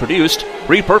be reproduced,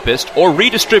 repurposed, or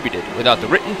redistributed without the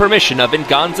written permission of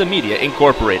Venganza Media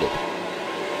Incorporated.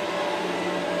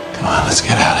 Come on, let's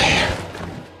get out of here.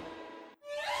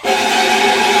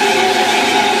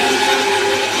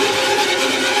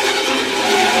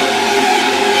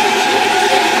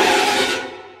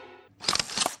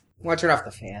 Want to turn off the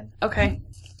fan? Okay.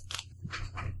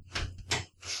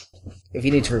 If you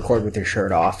need to record with your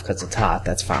shirt off because it's hot,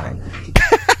 that's fine.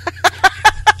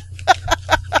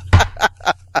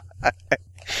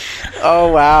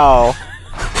 Oh, wow.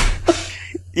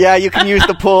 Yeah, you can use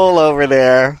the pull over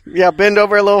there. Yeah, bend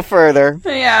over a little further.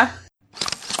 Yeah.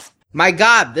 My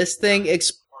God, this thing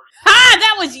Ha!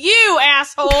 That was you,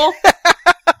 asshole!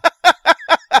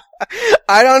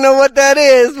 I don't know what that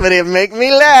is, but it make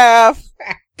me laugh.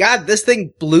 God, this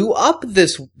thing blew up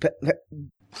this...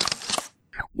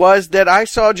 Was that I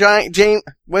saw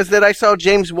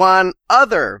James Wan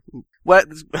other. What?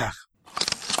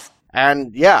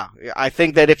 And yeah, I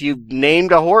think that if you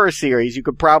named a horror series, you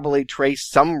could probably trace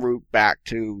some route back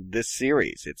to this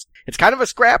series. It's kind of a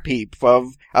scrap heap of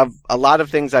a lot of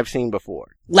things I've seen before.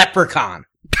 Leprechaun.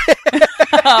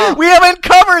 We haven't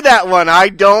covered that one. I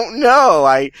don't know.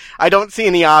 I don't see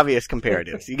any obvious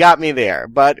comparatives. You got me there,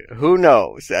 but who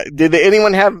knows? Did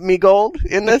anyone have me gold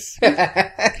in this?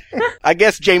 I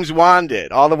guess James Wan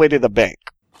did, all the way to the bank.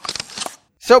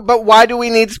 So, but why do we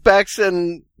need Specs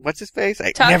and what's his face?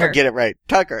 I Tucker. never get it right.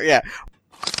 Tucker, yeah.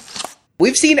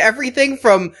 We've seen everything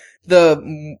from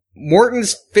the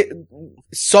Morton's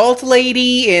Salt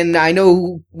Lady and I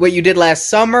Know What You Did Last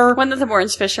Summer. One of the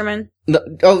Morton's Fishermen.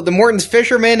 The Morton's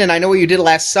Fisherman and I Know What You Did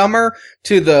Last Summer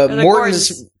to the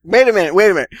Morton's... Wait a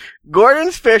minute.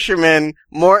 Gordon's Fisherman,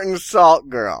 Morton's Salt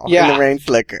Girl. Yeah. And the Rain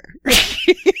Slicker.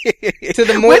 To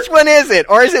the Which one is it?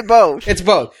 Or is it both? It's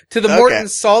both. To the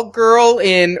Morton's Salt Girl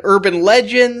in Urban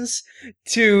Legends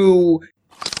to...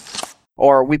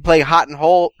 Or we play Hot and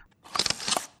Holt.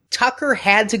 Tucker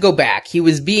had to go back. He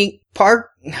was being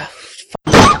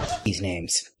these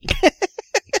names.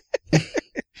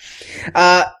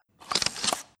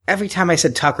 Every time I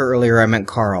said Tucker earlier, I meant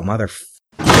Carl.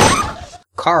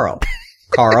 Carl.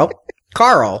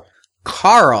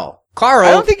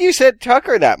 I don't think you said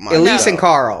Tucker that much. Elise and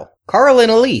Carl. Carl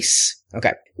and Elise.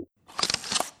 Okay.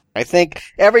 I think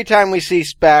every time we see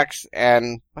Specs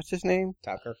and what's his name?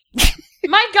 Tucker.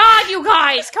 My God, you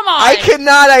guys, come on! I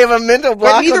cannot. I have a mental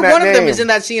block. But neither on that one of them name. is in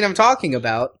that scene I'm talking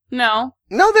about. No.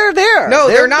 No, they're there. No,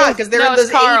 they're not, because they're in the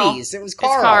Carl. 80s. It was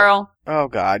Carl. It's Carl. Oh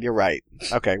God, you're right.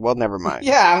 Okay, well, never mind.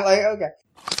 Yeah, I'm like, okay.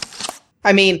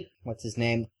 I mean, what's his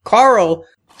name? Carl.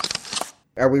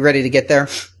 Are we ready to get there?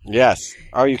 Yes.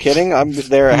 Are you kidding? I'm just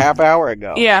there a half hour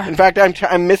ago. Yeah. In fact,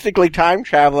 I'm mystically time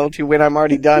traveling to when I'm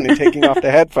already done and taking off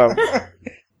the headphones.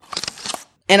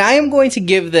 And I am going to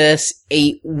give this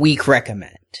a weak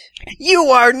recommend. You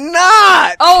are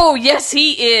not! Oh, yes,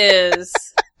 he is.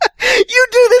 You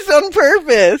do this on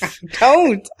purpose.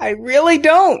 Don't. I really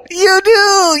don't. You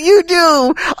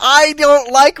do. I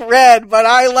don't like Red, but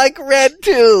I like Red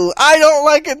too. I don't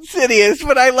like Insidious,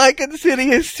 but I like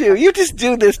Insidious too. You just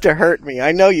do this to hurt me.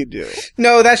 I know you do.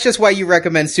 No, that's just why you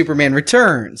recommend Superman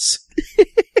Returns.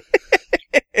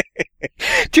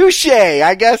 Touche.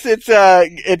 I guess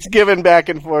it's given back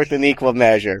and forth in equal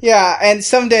measure. Yeah, and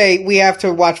someday we have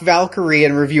to watch Valkyrie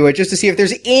and review it just to see if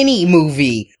there's any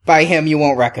movie by him you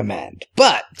won't recommend.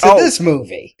 But to this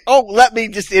movie. Oh, let me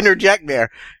just interject there.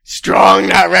 Strong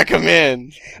not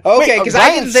recommend. Okay, because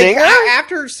I didn't think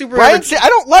after Superman I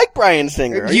don't like Bryan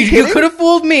Singer. Are you could have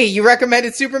fooled me. You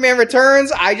recommended Superman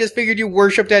Returns. I just figured you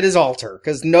worshipped at his altar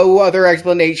because no other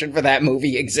explanation for that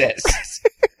movie exists.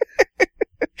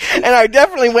 And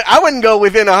I wouldn't go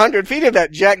within 100 feet of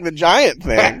that Jack the Giant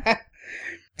thing.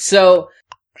 So,